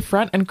up to the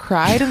front and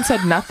cried and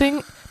said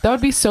nothing, that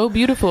would be so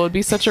beautiful. It would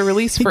be such a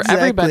release for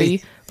Exactly.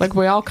 everybody. Like,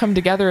 we all come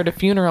together at a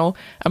funeral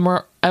and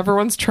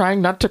everyone's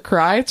trying not to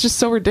cry. It's just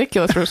so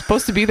ridiculous. We're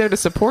supposed to be there to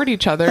support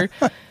each other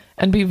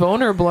and be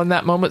vulnerable in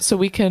that moment so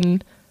we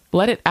can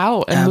let it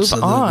out and move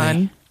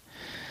on.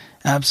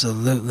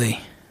 Absolutely.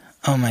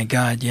 Oh my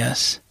God,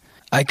 yes.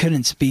 I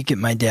couldn't speak at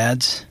my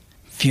dad's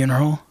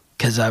funeral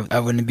because I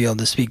wouldn't be able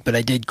to speak, but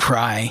I did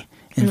cry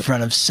in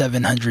front of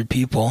 700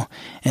 people,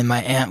 and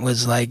my aunt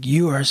was like,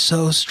 "You are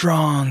so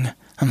strong."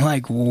 I'm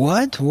like,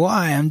 "What?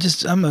 Why?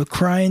 I'm a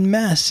crying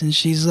mess." And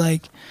she's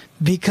like,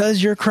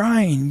 "Because you're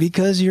crying,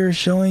 because you're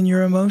showing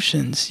your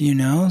emotions,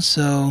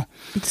 so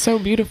It's so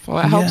beautiful.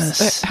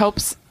 Yes. It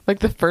helps, like,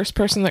 the first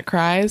person that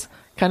cries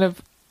kind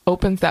of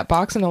opens that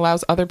box and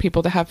allows other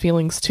people to have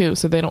feelings too,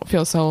 so they don't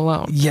feel so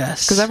alone.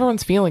 yes. Because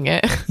everyone's feeling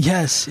it.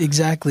 Yes,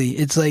 exactly.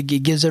 It's like it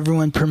gives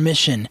everyone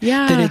permission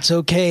Yeah. that it's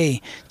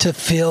okay to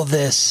feel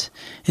this.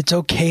 It's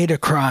okay to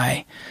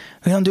cry.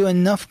 We don't do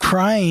enough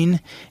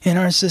crying in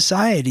our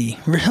society.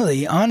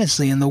 Really,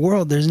 honestly, in the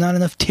world, there's not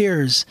enough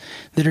tears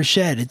that are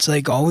shed. It's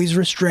like always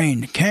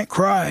restrained. Can't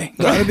cry.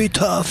 Gotta be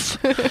tough.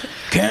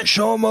 Can't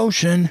show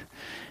emotion.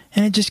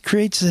 And it just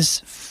creates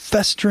this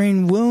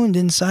festering wound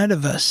inside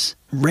of us.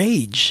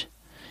 Rage.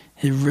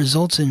 It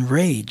results in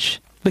rage.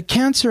 But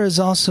Cancer is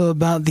also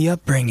about the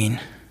upbringing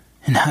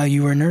and how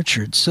you were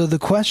nurtured. So the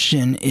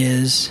question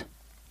is,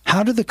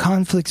 how do the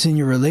conflicts in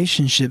your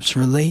relationships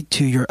relate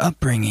to your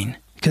upbringing?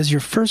 Because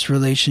your first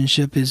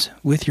relationship is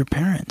with your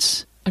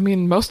parents. I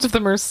mean, most of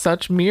them are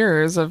such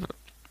mirrors of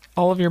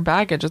all of your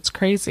baggage. It's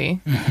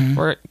crazy. Mm-hmm.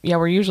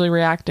 We're usually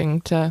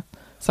reacting to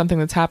something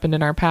that's happened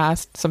in our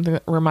past, something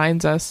that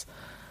reminds us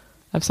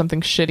of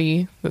something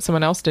shitty that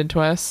someone else did to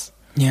us.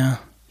 Yeah.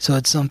 So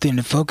it's something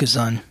to focus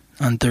on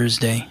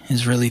Thursday,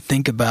 is really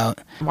think about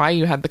Why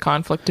you had the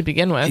conflict to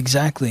begin with.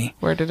 exactly.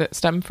 Where did it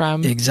stem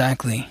from?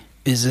 Exactly.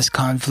 Is this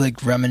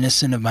conflict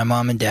reminiscent of my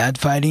mom and dad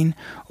fighting,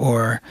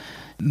 or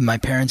my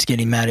parents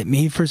getting mad at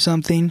me for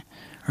something,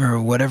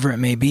 or whatever it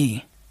may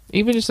be?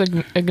 Even just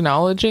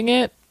acknowledging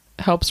it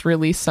helps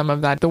release some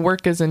of that. The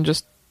work isn't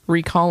just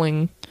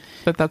recalling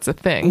that that's a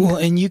thing. Well,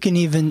 and you can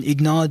even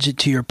acknowledge it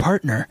to your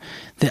partner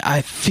that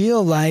I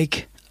feel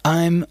like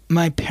I'm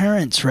my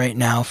parents right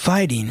now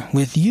fighting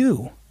with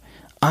you.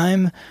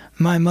 I'm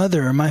my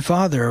mother or my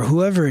father or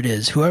whoever it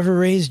is, whoever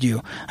raised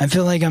you. I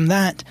feel like I'm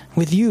that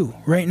with you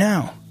right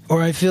now.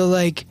 Or I feel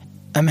like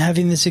I'm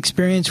having this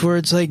experience where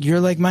it's like you're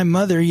like my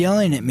mother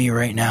yelling at me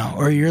right now,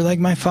 or you're like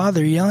my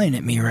father yelling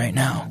at me right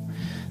now.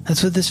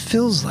 That's what this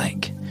feels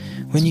like.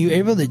 When you're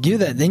able to do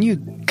that, then you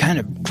kind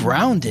of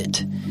ground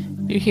it.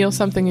 You heal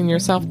something in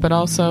yourself, but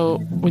also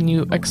when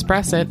you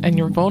express it and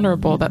you're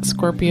vulnerable, that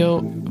Scorpio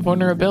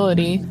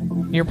vulnerability,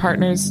 your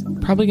partner's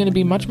probably going to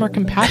be much more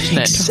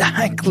compassionate.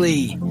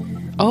 Exactly.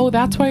 Oh,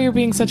 that's why you're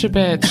being such a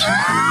bitch.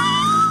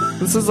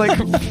 This is like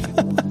a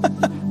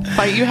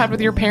fight you had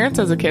with your parents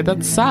as a kid.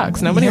 That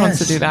sucks. Nobody wants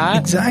to do that.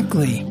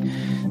 Exactly.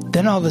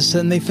 Then all of a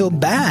sudden they feel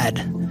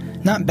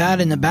bad. Not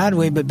bad in a bad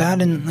way, but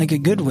bad in like a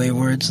good way,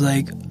 where it's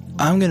like,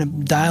 I'm going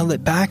to dial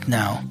it back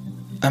now.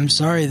 I'm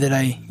sorry that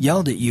I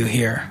yelled at you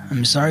here.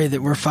 I'm sorry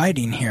that we're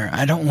fighting here.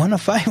 I don't want to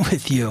fight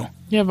with you.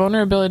 Yeah,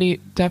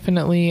 vulnerability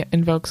definitely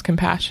invokes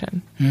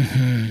compassion.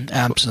 Mm-hmm.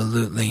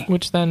 Absolutely.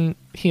 Which then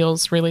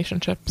heals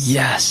relationships.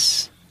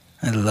 Yes.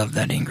 I love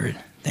that, Ingrid.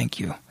 Thank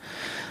you.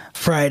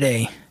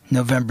 Friday,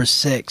 November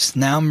 6th.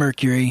 Now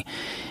Mercury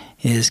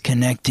is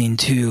connecting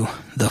to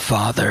the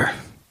Father,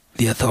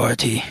 the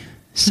authority,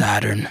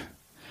 Saturn,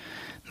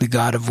 the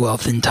god of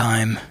wealth and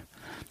time,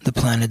 the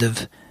planet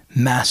of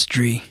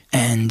mastery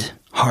and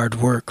hard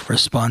work,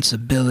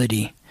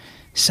 responsibility.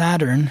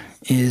 Saturn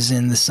is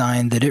in the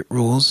sign that it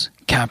rules,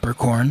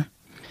 Capricorn,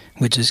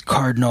 which is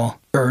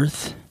cardinal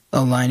earth,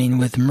 aligning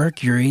with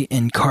Mercury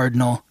in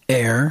cardinal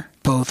air,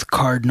 both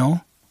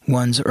cardinal,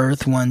 one's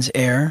earth, one's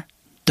air,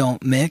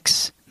 don't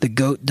mix. The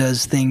goat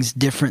does things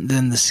different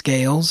than the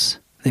scales.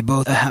 They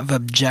both have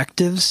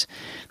objectives.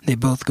 They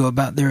both go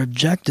about their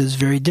objectives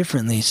very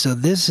differently. So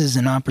this is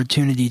an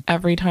opportunity.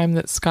 Every time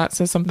that Scott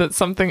says that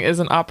something is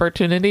an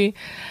opportunity,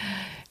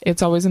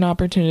 it's always an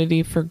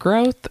opportunity for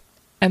growth,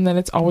 and then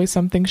it's always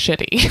something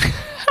shitty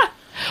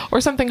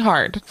or something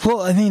hard.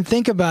 Well, I mean,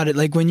 think about it.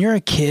 Like when you're a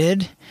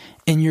kid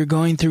and you're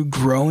going through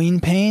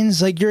growing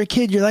pains, like you're a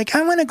kid, you're like,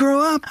 I want to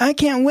grow up. I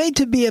can't wait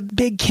to be a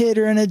big kid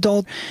or an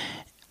adult.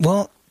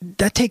 Well,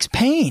 that takes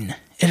pain.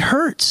 It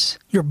hurts.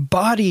 Your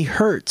body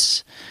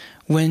hurts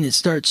when it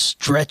starts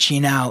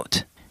stretching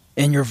out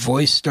and your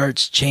voice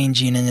starts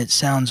changing and it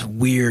sounds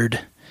weird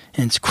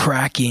and it's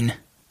cracking.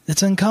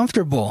 It's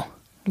uncomfortable.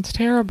 It's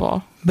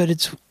terrible. But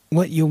it's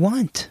what you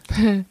want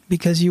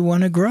because you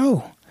want to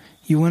grow.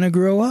 You want to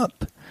grow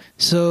up.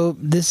 So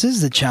this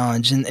is the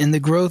challenge. And the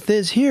growth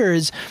is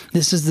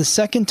this is the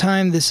second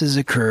time this has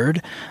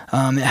occurred.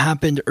 It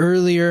happened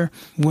earlier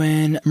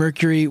when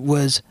Mercury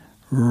was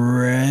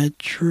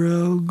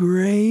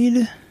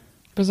retrograde.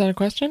 Was that a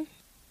question?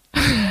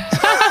 A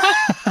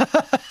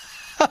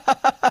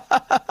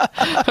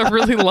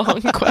really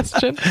long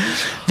question.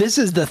 This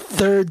is the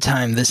third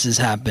time this has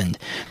happened.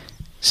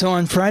 So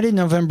on Friday,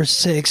 November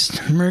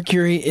 6th,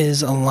 Mercury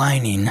is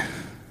aligning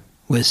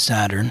with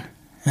Saturn,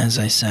 as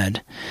I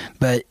said.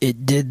 But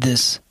it did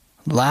this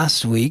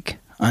last week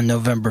on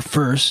November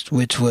 1st,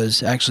 which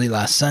was actually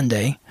last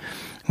Sunday.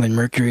 When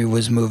Mercury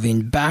was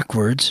moving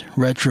backwards,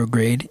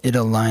 retrograde, it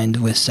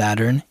aligned with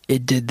Saturn.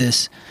 It did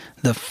this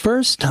the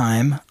first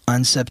time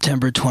on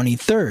September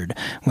 23rd.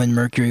 When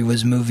Mercury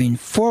was moving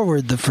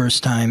forward the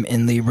first time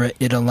in Libra,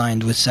 it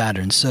aligned with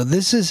Saturn. So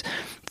this is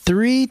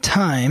 3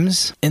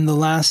 times in the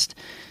last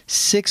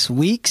 6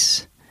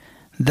 weeks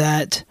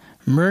that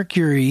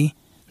Mercury,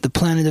 the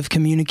planet of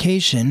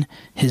communication,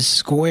 has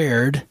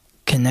squared,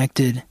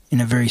 connected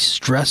in a very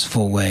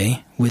stressful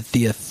way with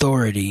the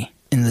authority,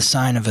 in the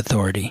sign of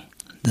authority.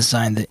 The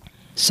sign that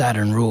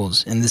Saturn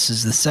rules. And this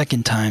is the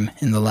second time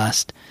in the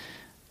last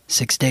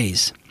 6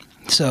 days.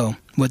 So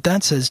what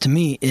that says to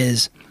me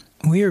is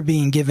we are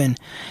being given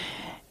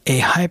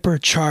a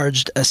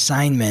hypercharged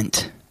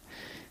assignment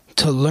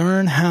to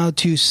learn how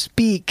to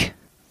speak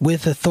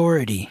with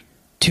authority,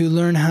 to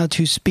learn how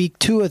to speak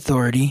to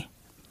authority,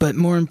 but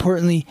more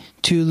importantly,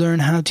 to learn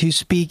how to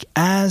speak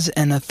as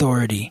an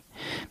authority,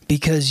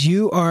 because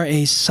you are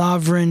a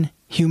sovereign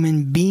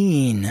human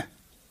being.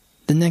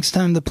 The next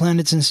time the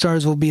planets and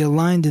stars will be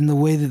aligned in the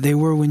way that they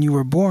were when you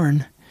were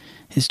born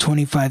is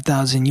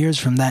 25,000 years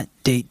from that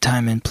date,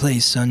 time, and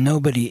place. So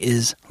nobody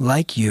is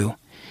like you,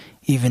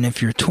 even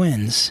if you're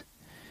twins.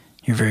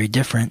 You're very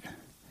different.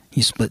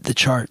 You split the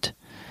chart.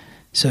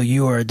 So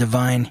you are a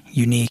divine,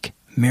 unique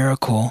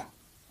miracle,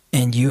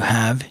 and you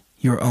have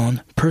your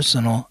own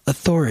personal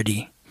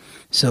authority.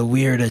 So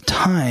we are at a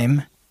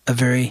time, a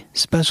very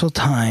special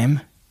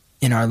time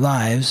in our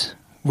lives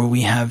where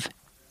we have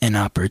an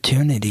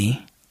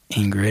opportunity,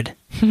 Ingrid,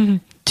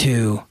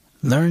 to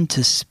learn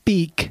to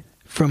speak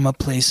from a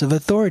place of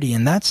authority.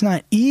 And that's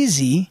not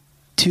easy,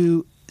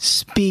 to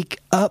speak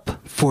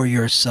up for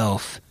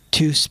yourself,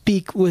 to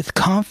speak with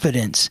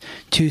confidence,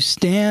 to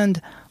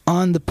stand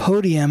on the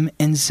podium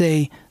and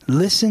say,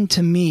 listen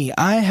to me,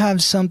 I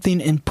have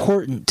something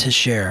important to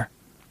share.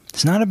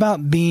 It's not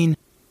about being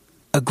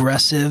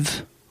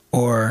aggressive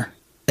or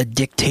a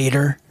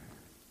dictator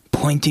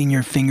pointing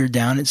your finger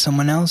down at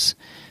someone else.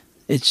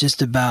 It's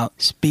just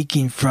about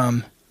speaking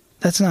from,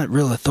 that's not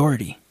real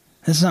authority.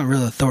 That's not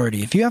real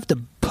authority. If you have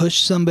to push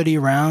somebody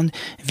around,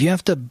 if you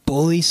have to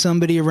bully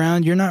somebody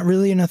around, you're not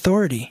really an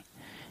authority.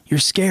 You're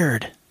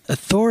scared.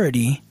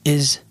 Authority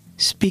is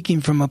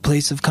speaking from a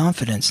place of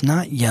confidence,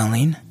 not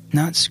yelling,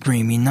 not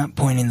screaming, not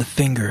pointing the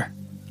finger.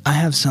 I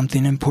have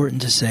something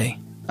important to say.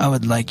 I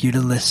would like you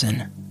to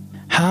listen.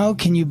 How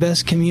can you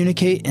best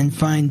communicate and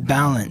find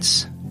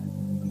balance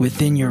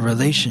within your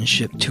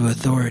relationship to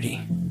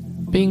authority?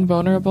 Being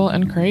vulnerable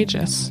and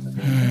courageous.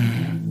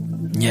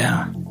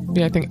 Yeah.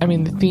 Yeah, I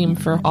mean, the theme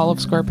for all of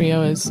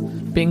Scorpio is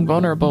being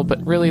vulnerable,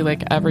 but really,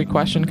 like, every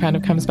question kind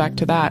of comes back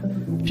to that.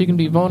 If you can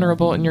be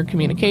vulnerable in your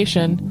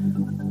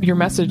communication, your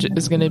message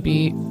is going to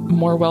be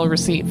more well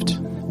received,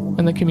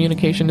 and the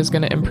communication is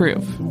going to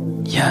improve.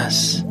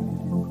 Yes.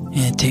 And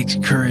it takes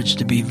courage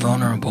to be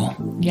vulnerable.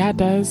 Yeah, it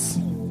does.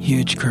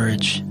 Huge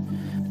courage.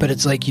 But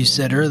it's like you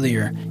said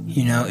earlier,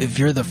 you know, if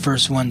you're the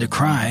first one to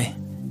cry,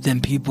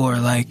 then people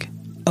are like,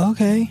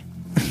 okay.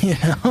 You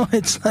know,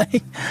 it's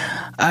like,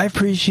 I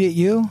appreciate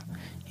you.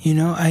 You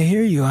know, I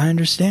hear you. I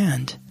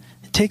understand.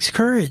 It takes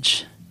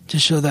courage to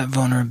show that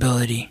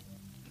vulnerability.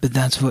 But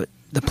that's what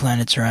the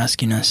planets are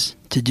asking us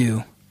to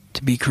do,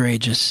 to be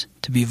courageous,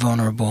 to be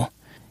vulnerable,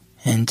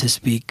 and to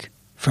speak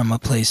from a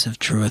place of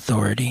true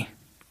authority.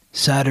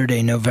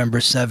 Saturday, November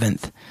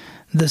 7th.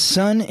 The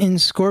Sun in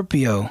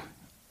Scorpio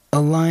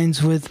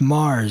aligns with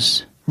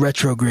Mars,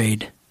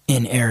 retrograde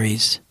in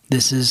Aries.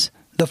 This is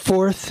the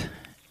fourth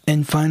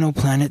and final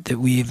planet that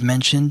we've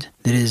mentioned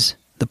that is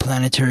the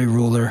planetary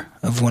ruler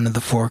of one of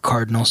the four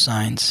cardinal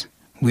signs.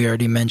 We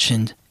already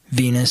mentioned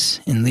Venus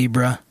in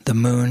Libra, the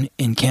Moon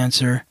in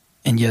Cancer,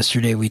 and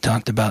yesterday we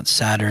talked about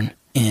Saturn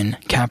in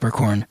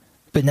Capricorn.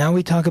 But now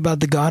we talk about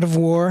the god of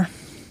war,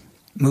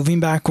 moving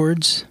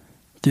backwards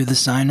through the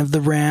sign of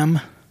the Ram,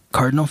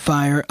 cardinal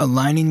fire,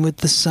 aligning with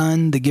the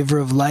sun, the giver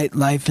of light,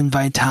 life, and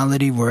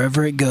vitality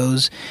wherever it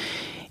goes,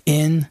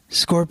 in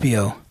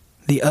Scorpio,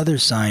 the other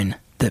sign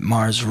that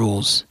Mars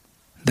rules.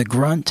 The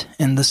grunt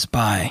and the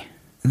spy,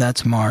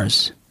 that's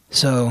Mars.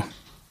 So,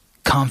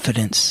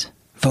 confidence,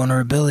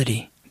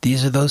 vulnerability,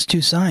 these are those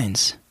two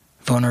signs.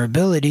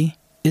 Vulnerability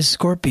is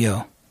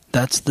Scorpio.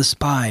 That's the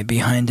spy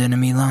behind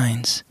enemy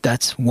lines.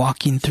 That's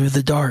walking through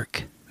the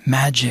dark,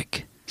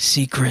 magic,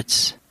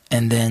 secrets,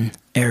 and then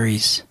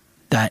Aries.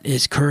 That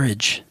is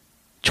courage,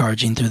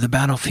 charging through the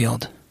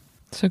battlefield.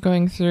 So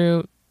going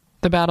through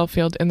the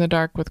battlefield in the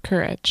dark with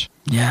courage.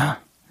 Yeah.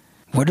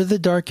 What are the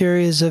dark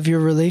areas of your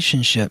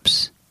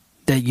relationships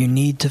that you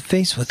need to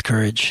face with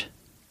courage?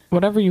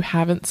 Whatever you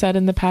haven't said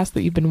in the past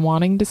that you've been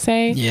wanting to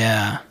say.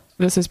 Yeah.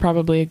 This is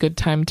probably a good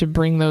time to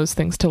bring those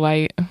things to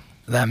light.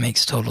 That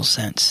makes total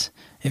sense.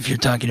 If you're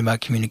talking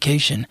about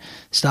communication,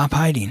 stop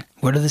hiding.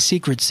 What are the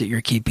secrets that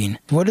you're keeping?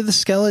 What are the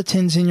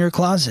skeletons in your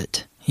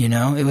closet? You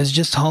know, it was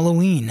just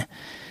Halloween.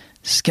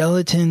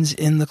 Skeletons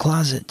in the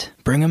closet.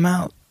 Bring them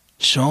out.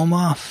 Show them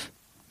off.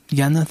 You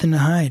got nothing to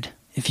hide.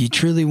 If you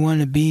truly want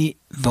to be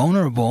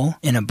vulnerable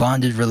in a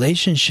bonded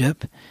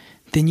relationship,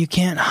 then you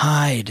can't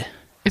hide.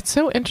 It's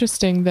so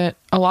interesting that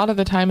a lot of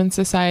the time in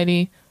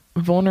society,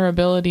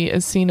 vulnerability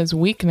is seen as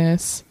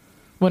weakness,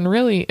 when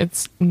really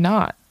it's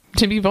not.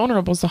 To be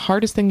vulnerable is the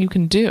hardest thing you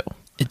can do.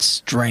 It's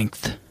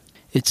strength.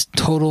 It's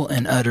total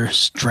and utter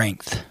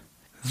strength.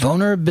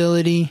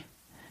 Vulnerability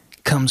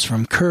comes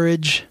from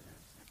courage.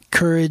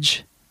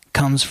 Courage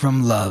comes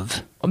from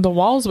love. The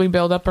walls we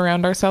build up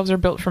around ourselves are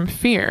built from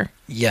fear.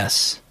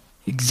 Yes,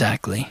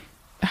 exactly.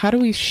 How do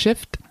we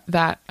shift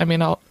that? I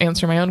mean, I'll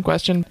answer my own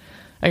question.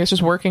 I guess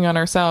just working on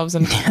ourselves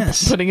and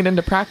putting it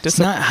into practice. It's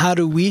not how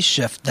do we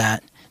shift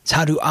that. It's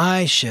how do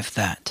I shift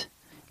that.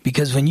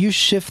 Because when you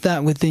shift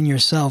that within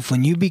yourself,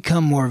 when you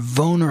become more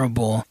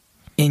vulnerable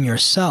in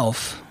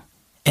yourself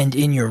and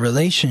in your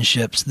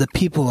relationships, the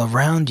people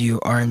around you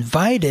are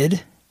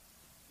invited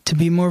to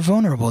be more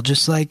vulnerable.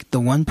 Just like the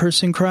one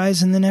person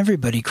cries and then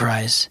everybody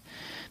cries.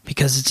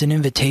 Because it's an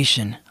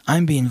invitation.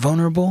 I'm being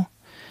vulnerable.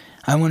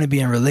 I want to be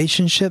in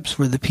relationships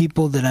where the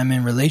people that I'm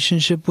in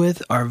relationship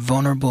with are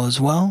vulnerable as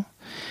well.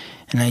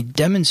 And I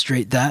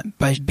demonstrate that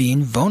by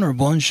being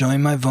vulnerable and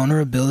showing my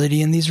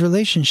vulnerability in these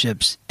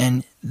relationships.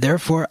 And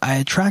therefore, I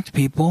attract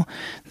people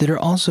that are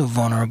also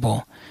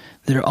vulnerable,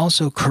 that are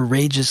also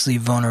courageously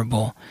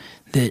vulnerable,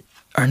 that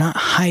are not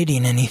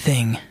hiding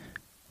anything.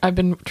 I've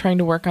been trying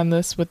to work on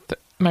this with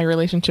my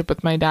relationship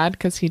with my dad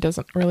because he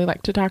doesn't really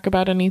like to talk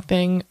about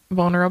anything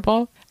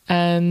vulnerable.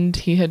 And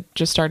he had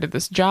just started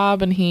this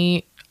job and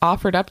he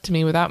offered up to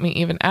me without me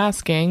even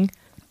asking,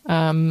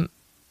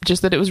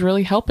 just that it was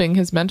really helping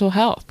his mental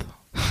health.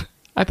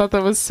 I thought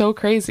that was so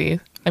crazy.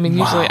 I mean,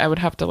 usually I would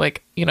have to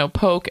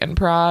poke and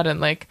prod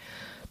and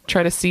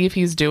try to see if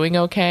he's doing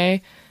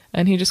okay.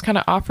 And he just kind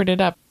of offered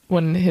it up.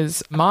 When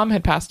his mom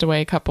had passed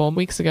away a couple of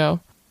weeks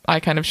ago, I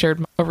kind of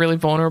shared a really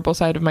vulnerable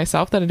side of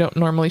myself that I don't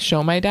normally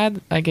show my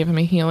dad. I gave him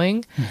a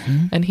healing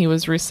and he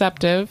was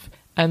receptive.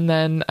 And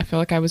then I feel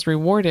like I was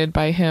rewarded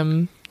by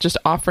him just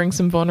offering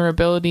some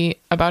vulnerability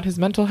about his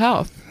mental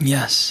health.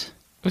 Yes.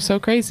 It was so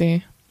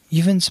crazy.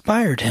 You've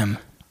inspired him.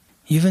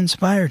 You've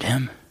inspired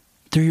him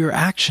through your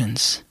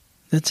actions.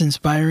 That's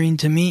inspiring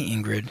to me,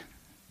 Ingrid.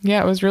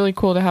 Yeah, it was really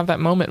cool to have that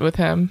moment with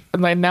him.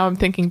 And like, now I'm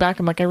thinking back,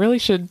 I'm like, I really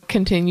should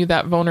continue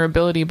that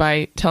vulnerability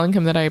by telling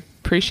him that I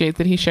appreciate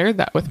that he shared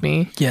that with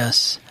me.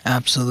 Yes,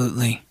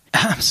 absolutely.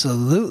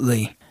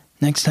 Absolutely.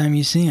 Next time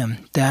you see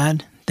him,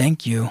 Dad,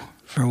 thank you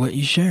for what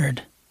you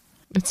shared.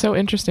 It's so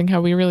interesting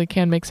how we really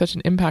can make such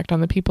an impact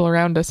on the people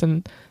around us,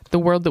 and the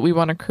world that we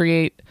want to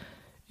create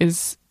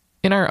is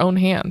in our own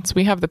hands.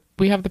 We have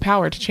the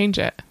power to change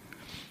it.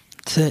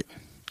 That's it.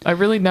 I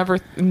really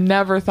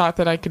never thought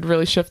that I could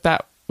really shift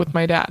that with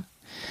my dad.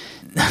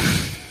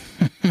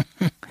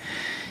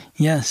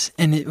 Yes,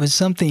 and it was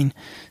something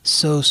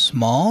so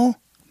small,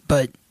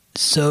 but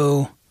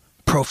so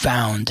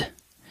profound.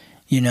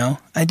 You know,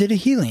 I did a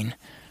healing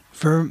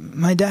for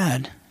my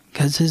dad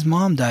because his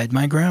mom died,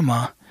 my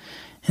grandma.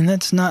 And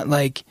that's not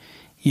like,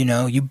 you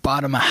know, you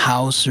bought him a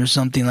house or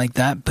something like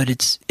that, but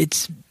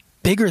it's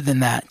bigger than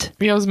that.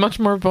 Yeah, it was much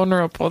more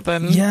vulnerable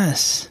than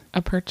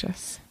a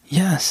purchase.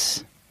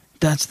 Yes,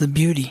 that's the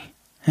beauty.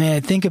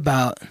 I think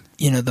about,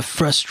 you know, the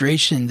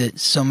frustration that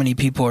so many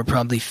people are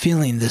probably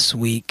feeling this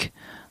week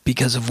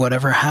because of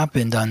whatever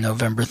happened on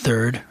November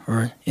 3rd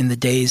or in the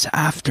days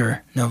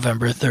after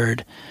November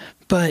 3rd.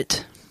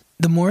 But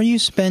the more you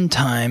spend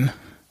time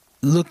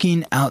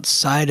looking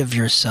outside of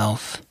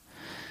yourself,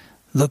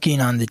 looking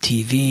on the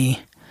TV,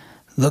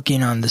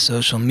 looking on the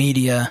social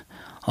media,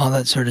 all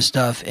that sort of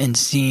stuff, and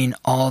seeing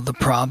all the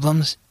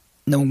problems,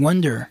 no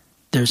wonder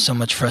there's so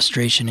much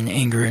frustration and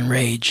anger and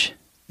rage.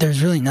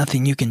 There's really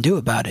nothing you can do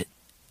about it.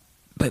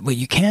 But what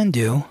you can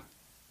do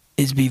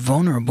is be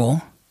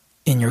vulnerable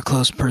in your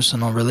close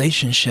personal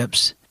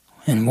relationships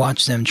and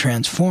watch them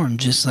transform,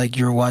 just like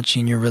you're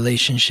watching your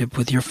relationship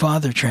with your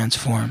father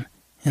transform.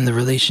 And the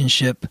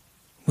relationship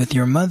with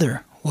your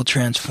mother will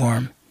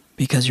transform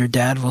because your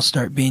dad will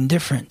start being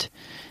different.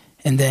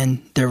 And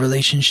then their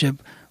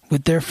relationship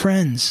with their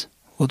friends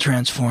will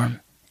transform,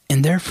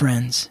 and their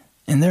friends,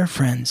 and their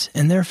friends,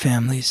 and their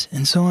families,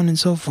 and so on and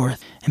so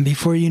forth. And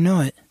before you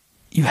know it,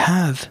 you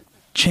have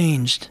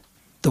changed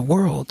the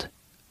world.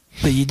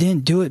 But you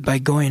didn't do it by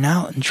going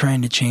out and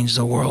trying to change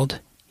the world.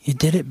 You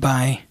did it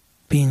by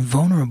being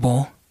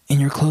vulnerable in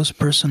your close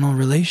personal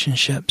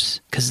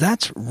relationships. Because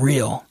that's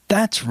real.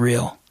 That's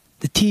real.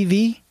 The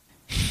TV,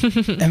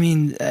 I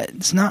mean,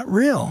 it's not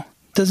real.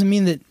 Doesn't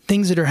mean that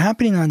things that are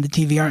happening on the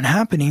TV aren't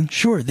happening.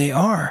 Sure, they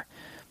are.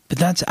 But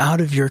that's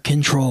out of your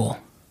control.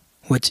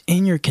 What's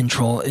in your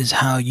control is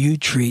how you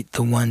treat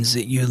the ones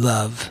that you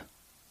love,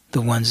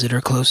 the ones that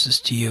are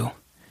closest to you.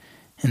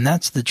 And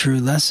that's the true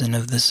lesson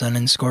of the sun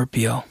in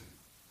Scorpio.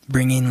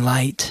 Bringing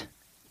light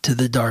to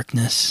the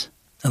darkness,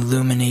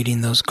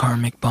 illuminating those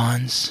karmic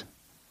bonds.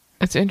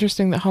 It's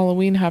interesting that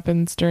Halloween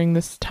happens during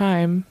this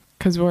time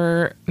because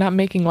we're not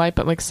making light,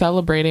 but like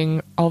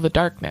celebrating all the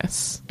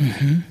darkness.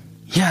 Mm-hmm.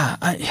 Yeah,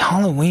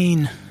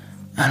 Halloween,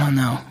 I don't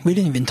know. We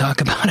didn't even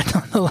talk about it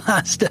on the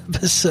last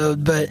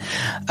episode, but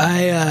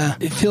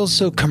it feels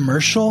so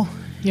commercial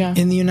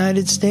in the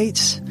United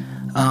States.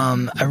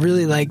 I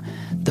really like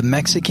the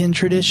Mexican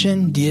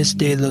tradition, Dias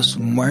de los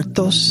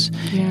Muertos,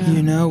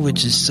 you know,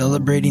 which is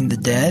celebrating the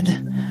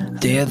dead,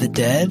 Day of the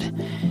Dead.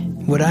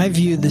 What I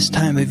view this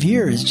time of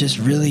year is just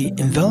really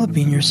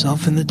enveloping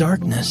yourself in the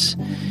darkness,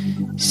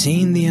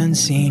 seeing the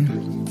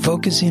unseen,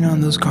 focusing on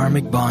those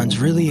karmic bonds,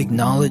 really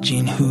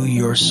acknowledging who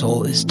your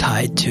soul is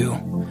tied to,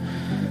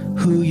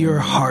 who your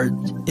heart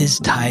is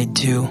tied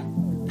to,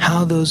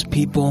 how those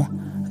people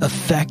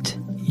affect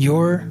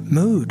your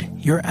mood,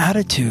 your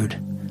attitude,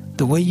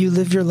 the way you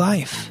live your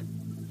life.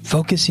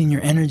 Focusing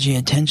your energy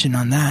and attention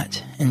on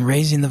that and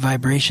raising the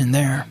vibration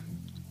there.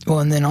 Well,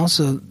 and then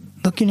also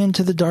looking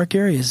into the dark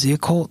areas, the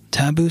occult,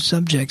 taboo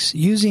subjects,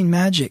 using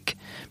magic,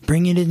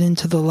 bringing it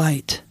into the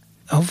light.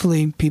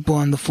 Hopefully people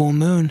on the full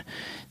moon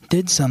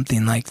did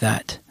something like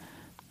that.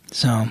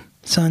 So,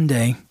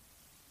 Sunday,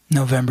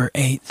 November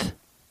 8th,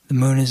 the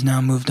moon is now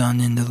moved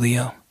on into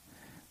Leo.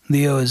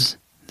 Leo is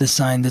the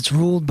sign that's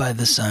ruled by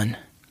the sun.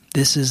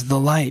 This is the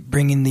light,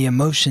 bringing the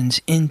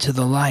emotions into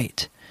the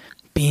light.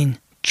 Being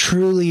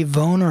truly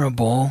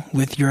vulnerable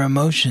with your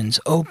emotions,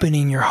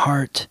 opening your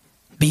heart,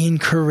 being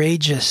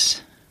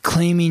courageous,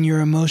 claiming your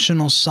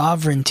emotional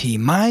sovereignty.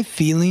 My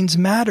feelings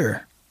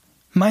matter.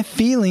 My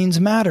feelings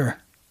matter.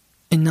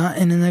 And not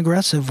in an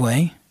aggressive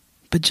way,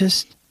 but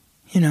just,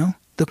 you know,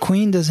 the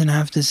queen doesn't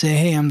have to say,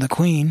 hey, I'm the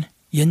queen.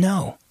 You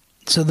know.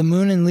 So the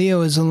moon in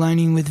Leo is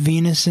aligning with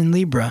Venus in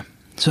Libra.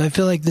 So I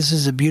feel like this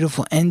is a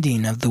beautiful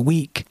ending of the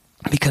week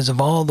because of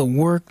all the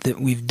work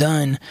that we've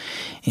done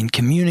in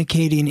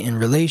communicating in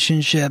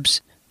relationships,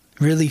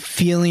 really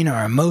feeling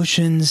our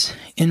emotions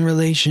in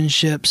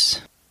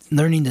relationships,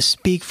 learning to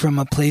speak from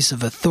a place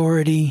of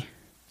authority,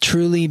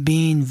 truly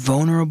being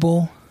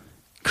vulnerable,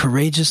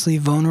 courageously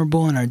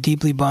vulnerable in our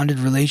deeply bonded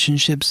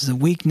relationships. The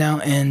week now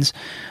ends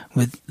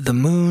with the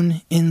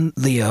moon in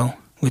Leo,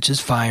 which is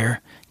fire,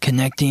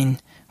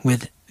 connecting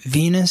with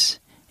Venus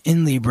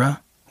in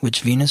Libra,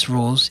 which Venus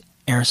rules,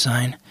 air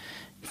sign,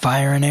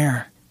 fire and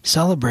air.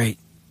 Celebrate.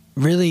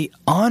 Really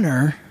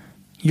honor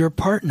your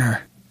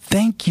partner.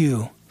 Thank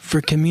you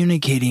for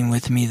communicating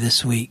with me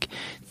this week.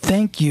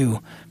 Thank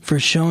you for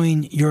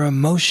showing your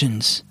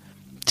emotions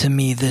to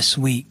me this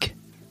week.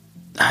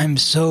 I'm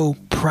so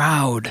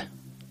proud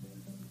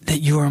that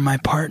you are my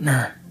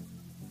partner.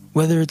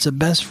 Whether it's a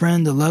best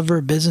friend, a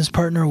lover, business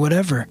partner,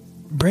 whatever,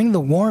 bring the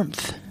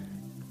warmth,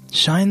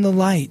 shine the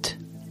light,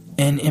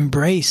 and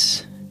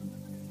embrace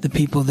the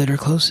people that are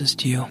closest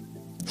to you.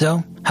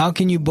 So, how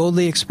can you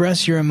boldly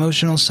express your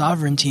emotional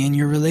sovereignty in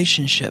your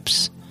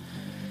relationships?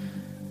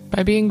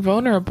 By being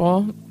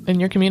vulnerable in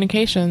your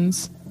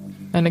communications.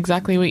 And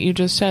exactly what you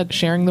just said,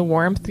 sharing the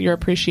warmth, your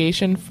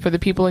appreciation for the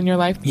people in your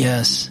life.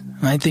 Yes.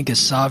 When I think of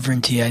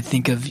sovereignty, I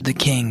think of the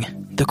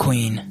king, the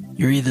queen.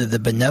 You're either the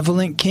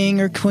benevolent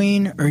king or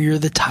queen, or you're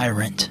the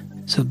tyrant.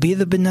 So be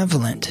the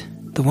benevolent,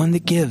 the one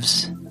that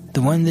gives,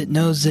 the one that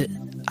knows that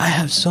I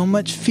have so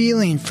much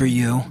feeling for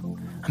you.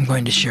 I'm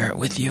going to share it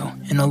with you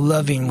in a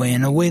loving way,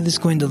 in a way that's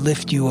going to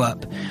lift you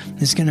up.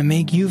 It's going to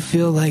make you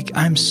feel like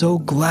I'm so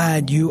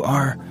glad you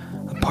are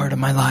a part of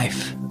my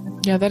life.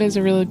 Yeah, that is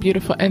a really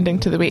beautiful ending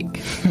to the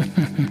week.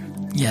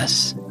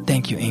 Yes.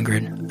 Thank you,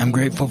 Ingrid. I'm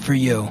grateful for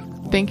you.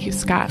 Thank you,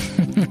 Scott.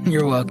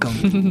 You're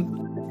welcome.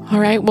 All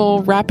right,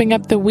 well, wrapping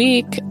up the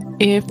week,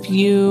 if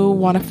you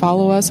want to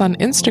follow us on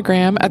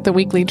Instagram at The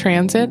Weekly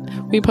Transit,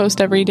 we post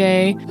every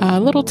day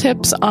little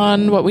tips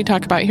on what we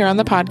talk about here on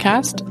the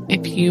podcast.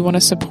 If you want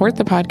to support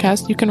the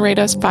podcast, you can rate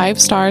us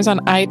 5 stars on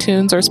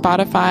iTunes or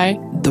Spotify.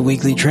 The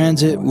Weekly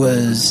Transit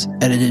was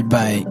edited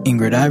by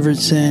Ingrid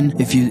Iverson.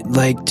 If you'd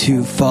like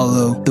to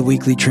follow The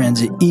Weekly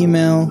Transit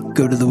email,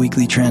 go to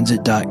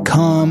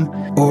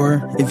theweeklytransit.com,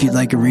 or if you'd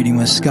like a reading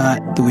with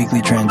Scott,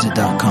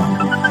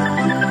 theweeklytransit.com.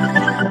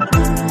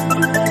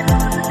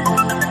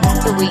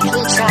 The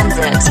Weekly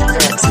Transit.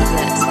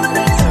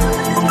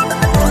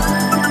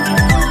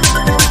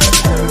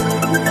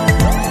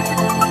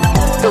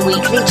 The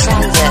Weekly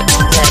Transit.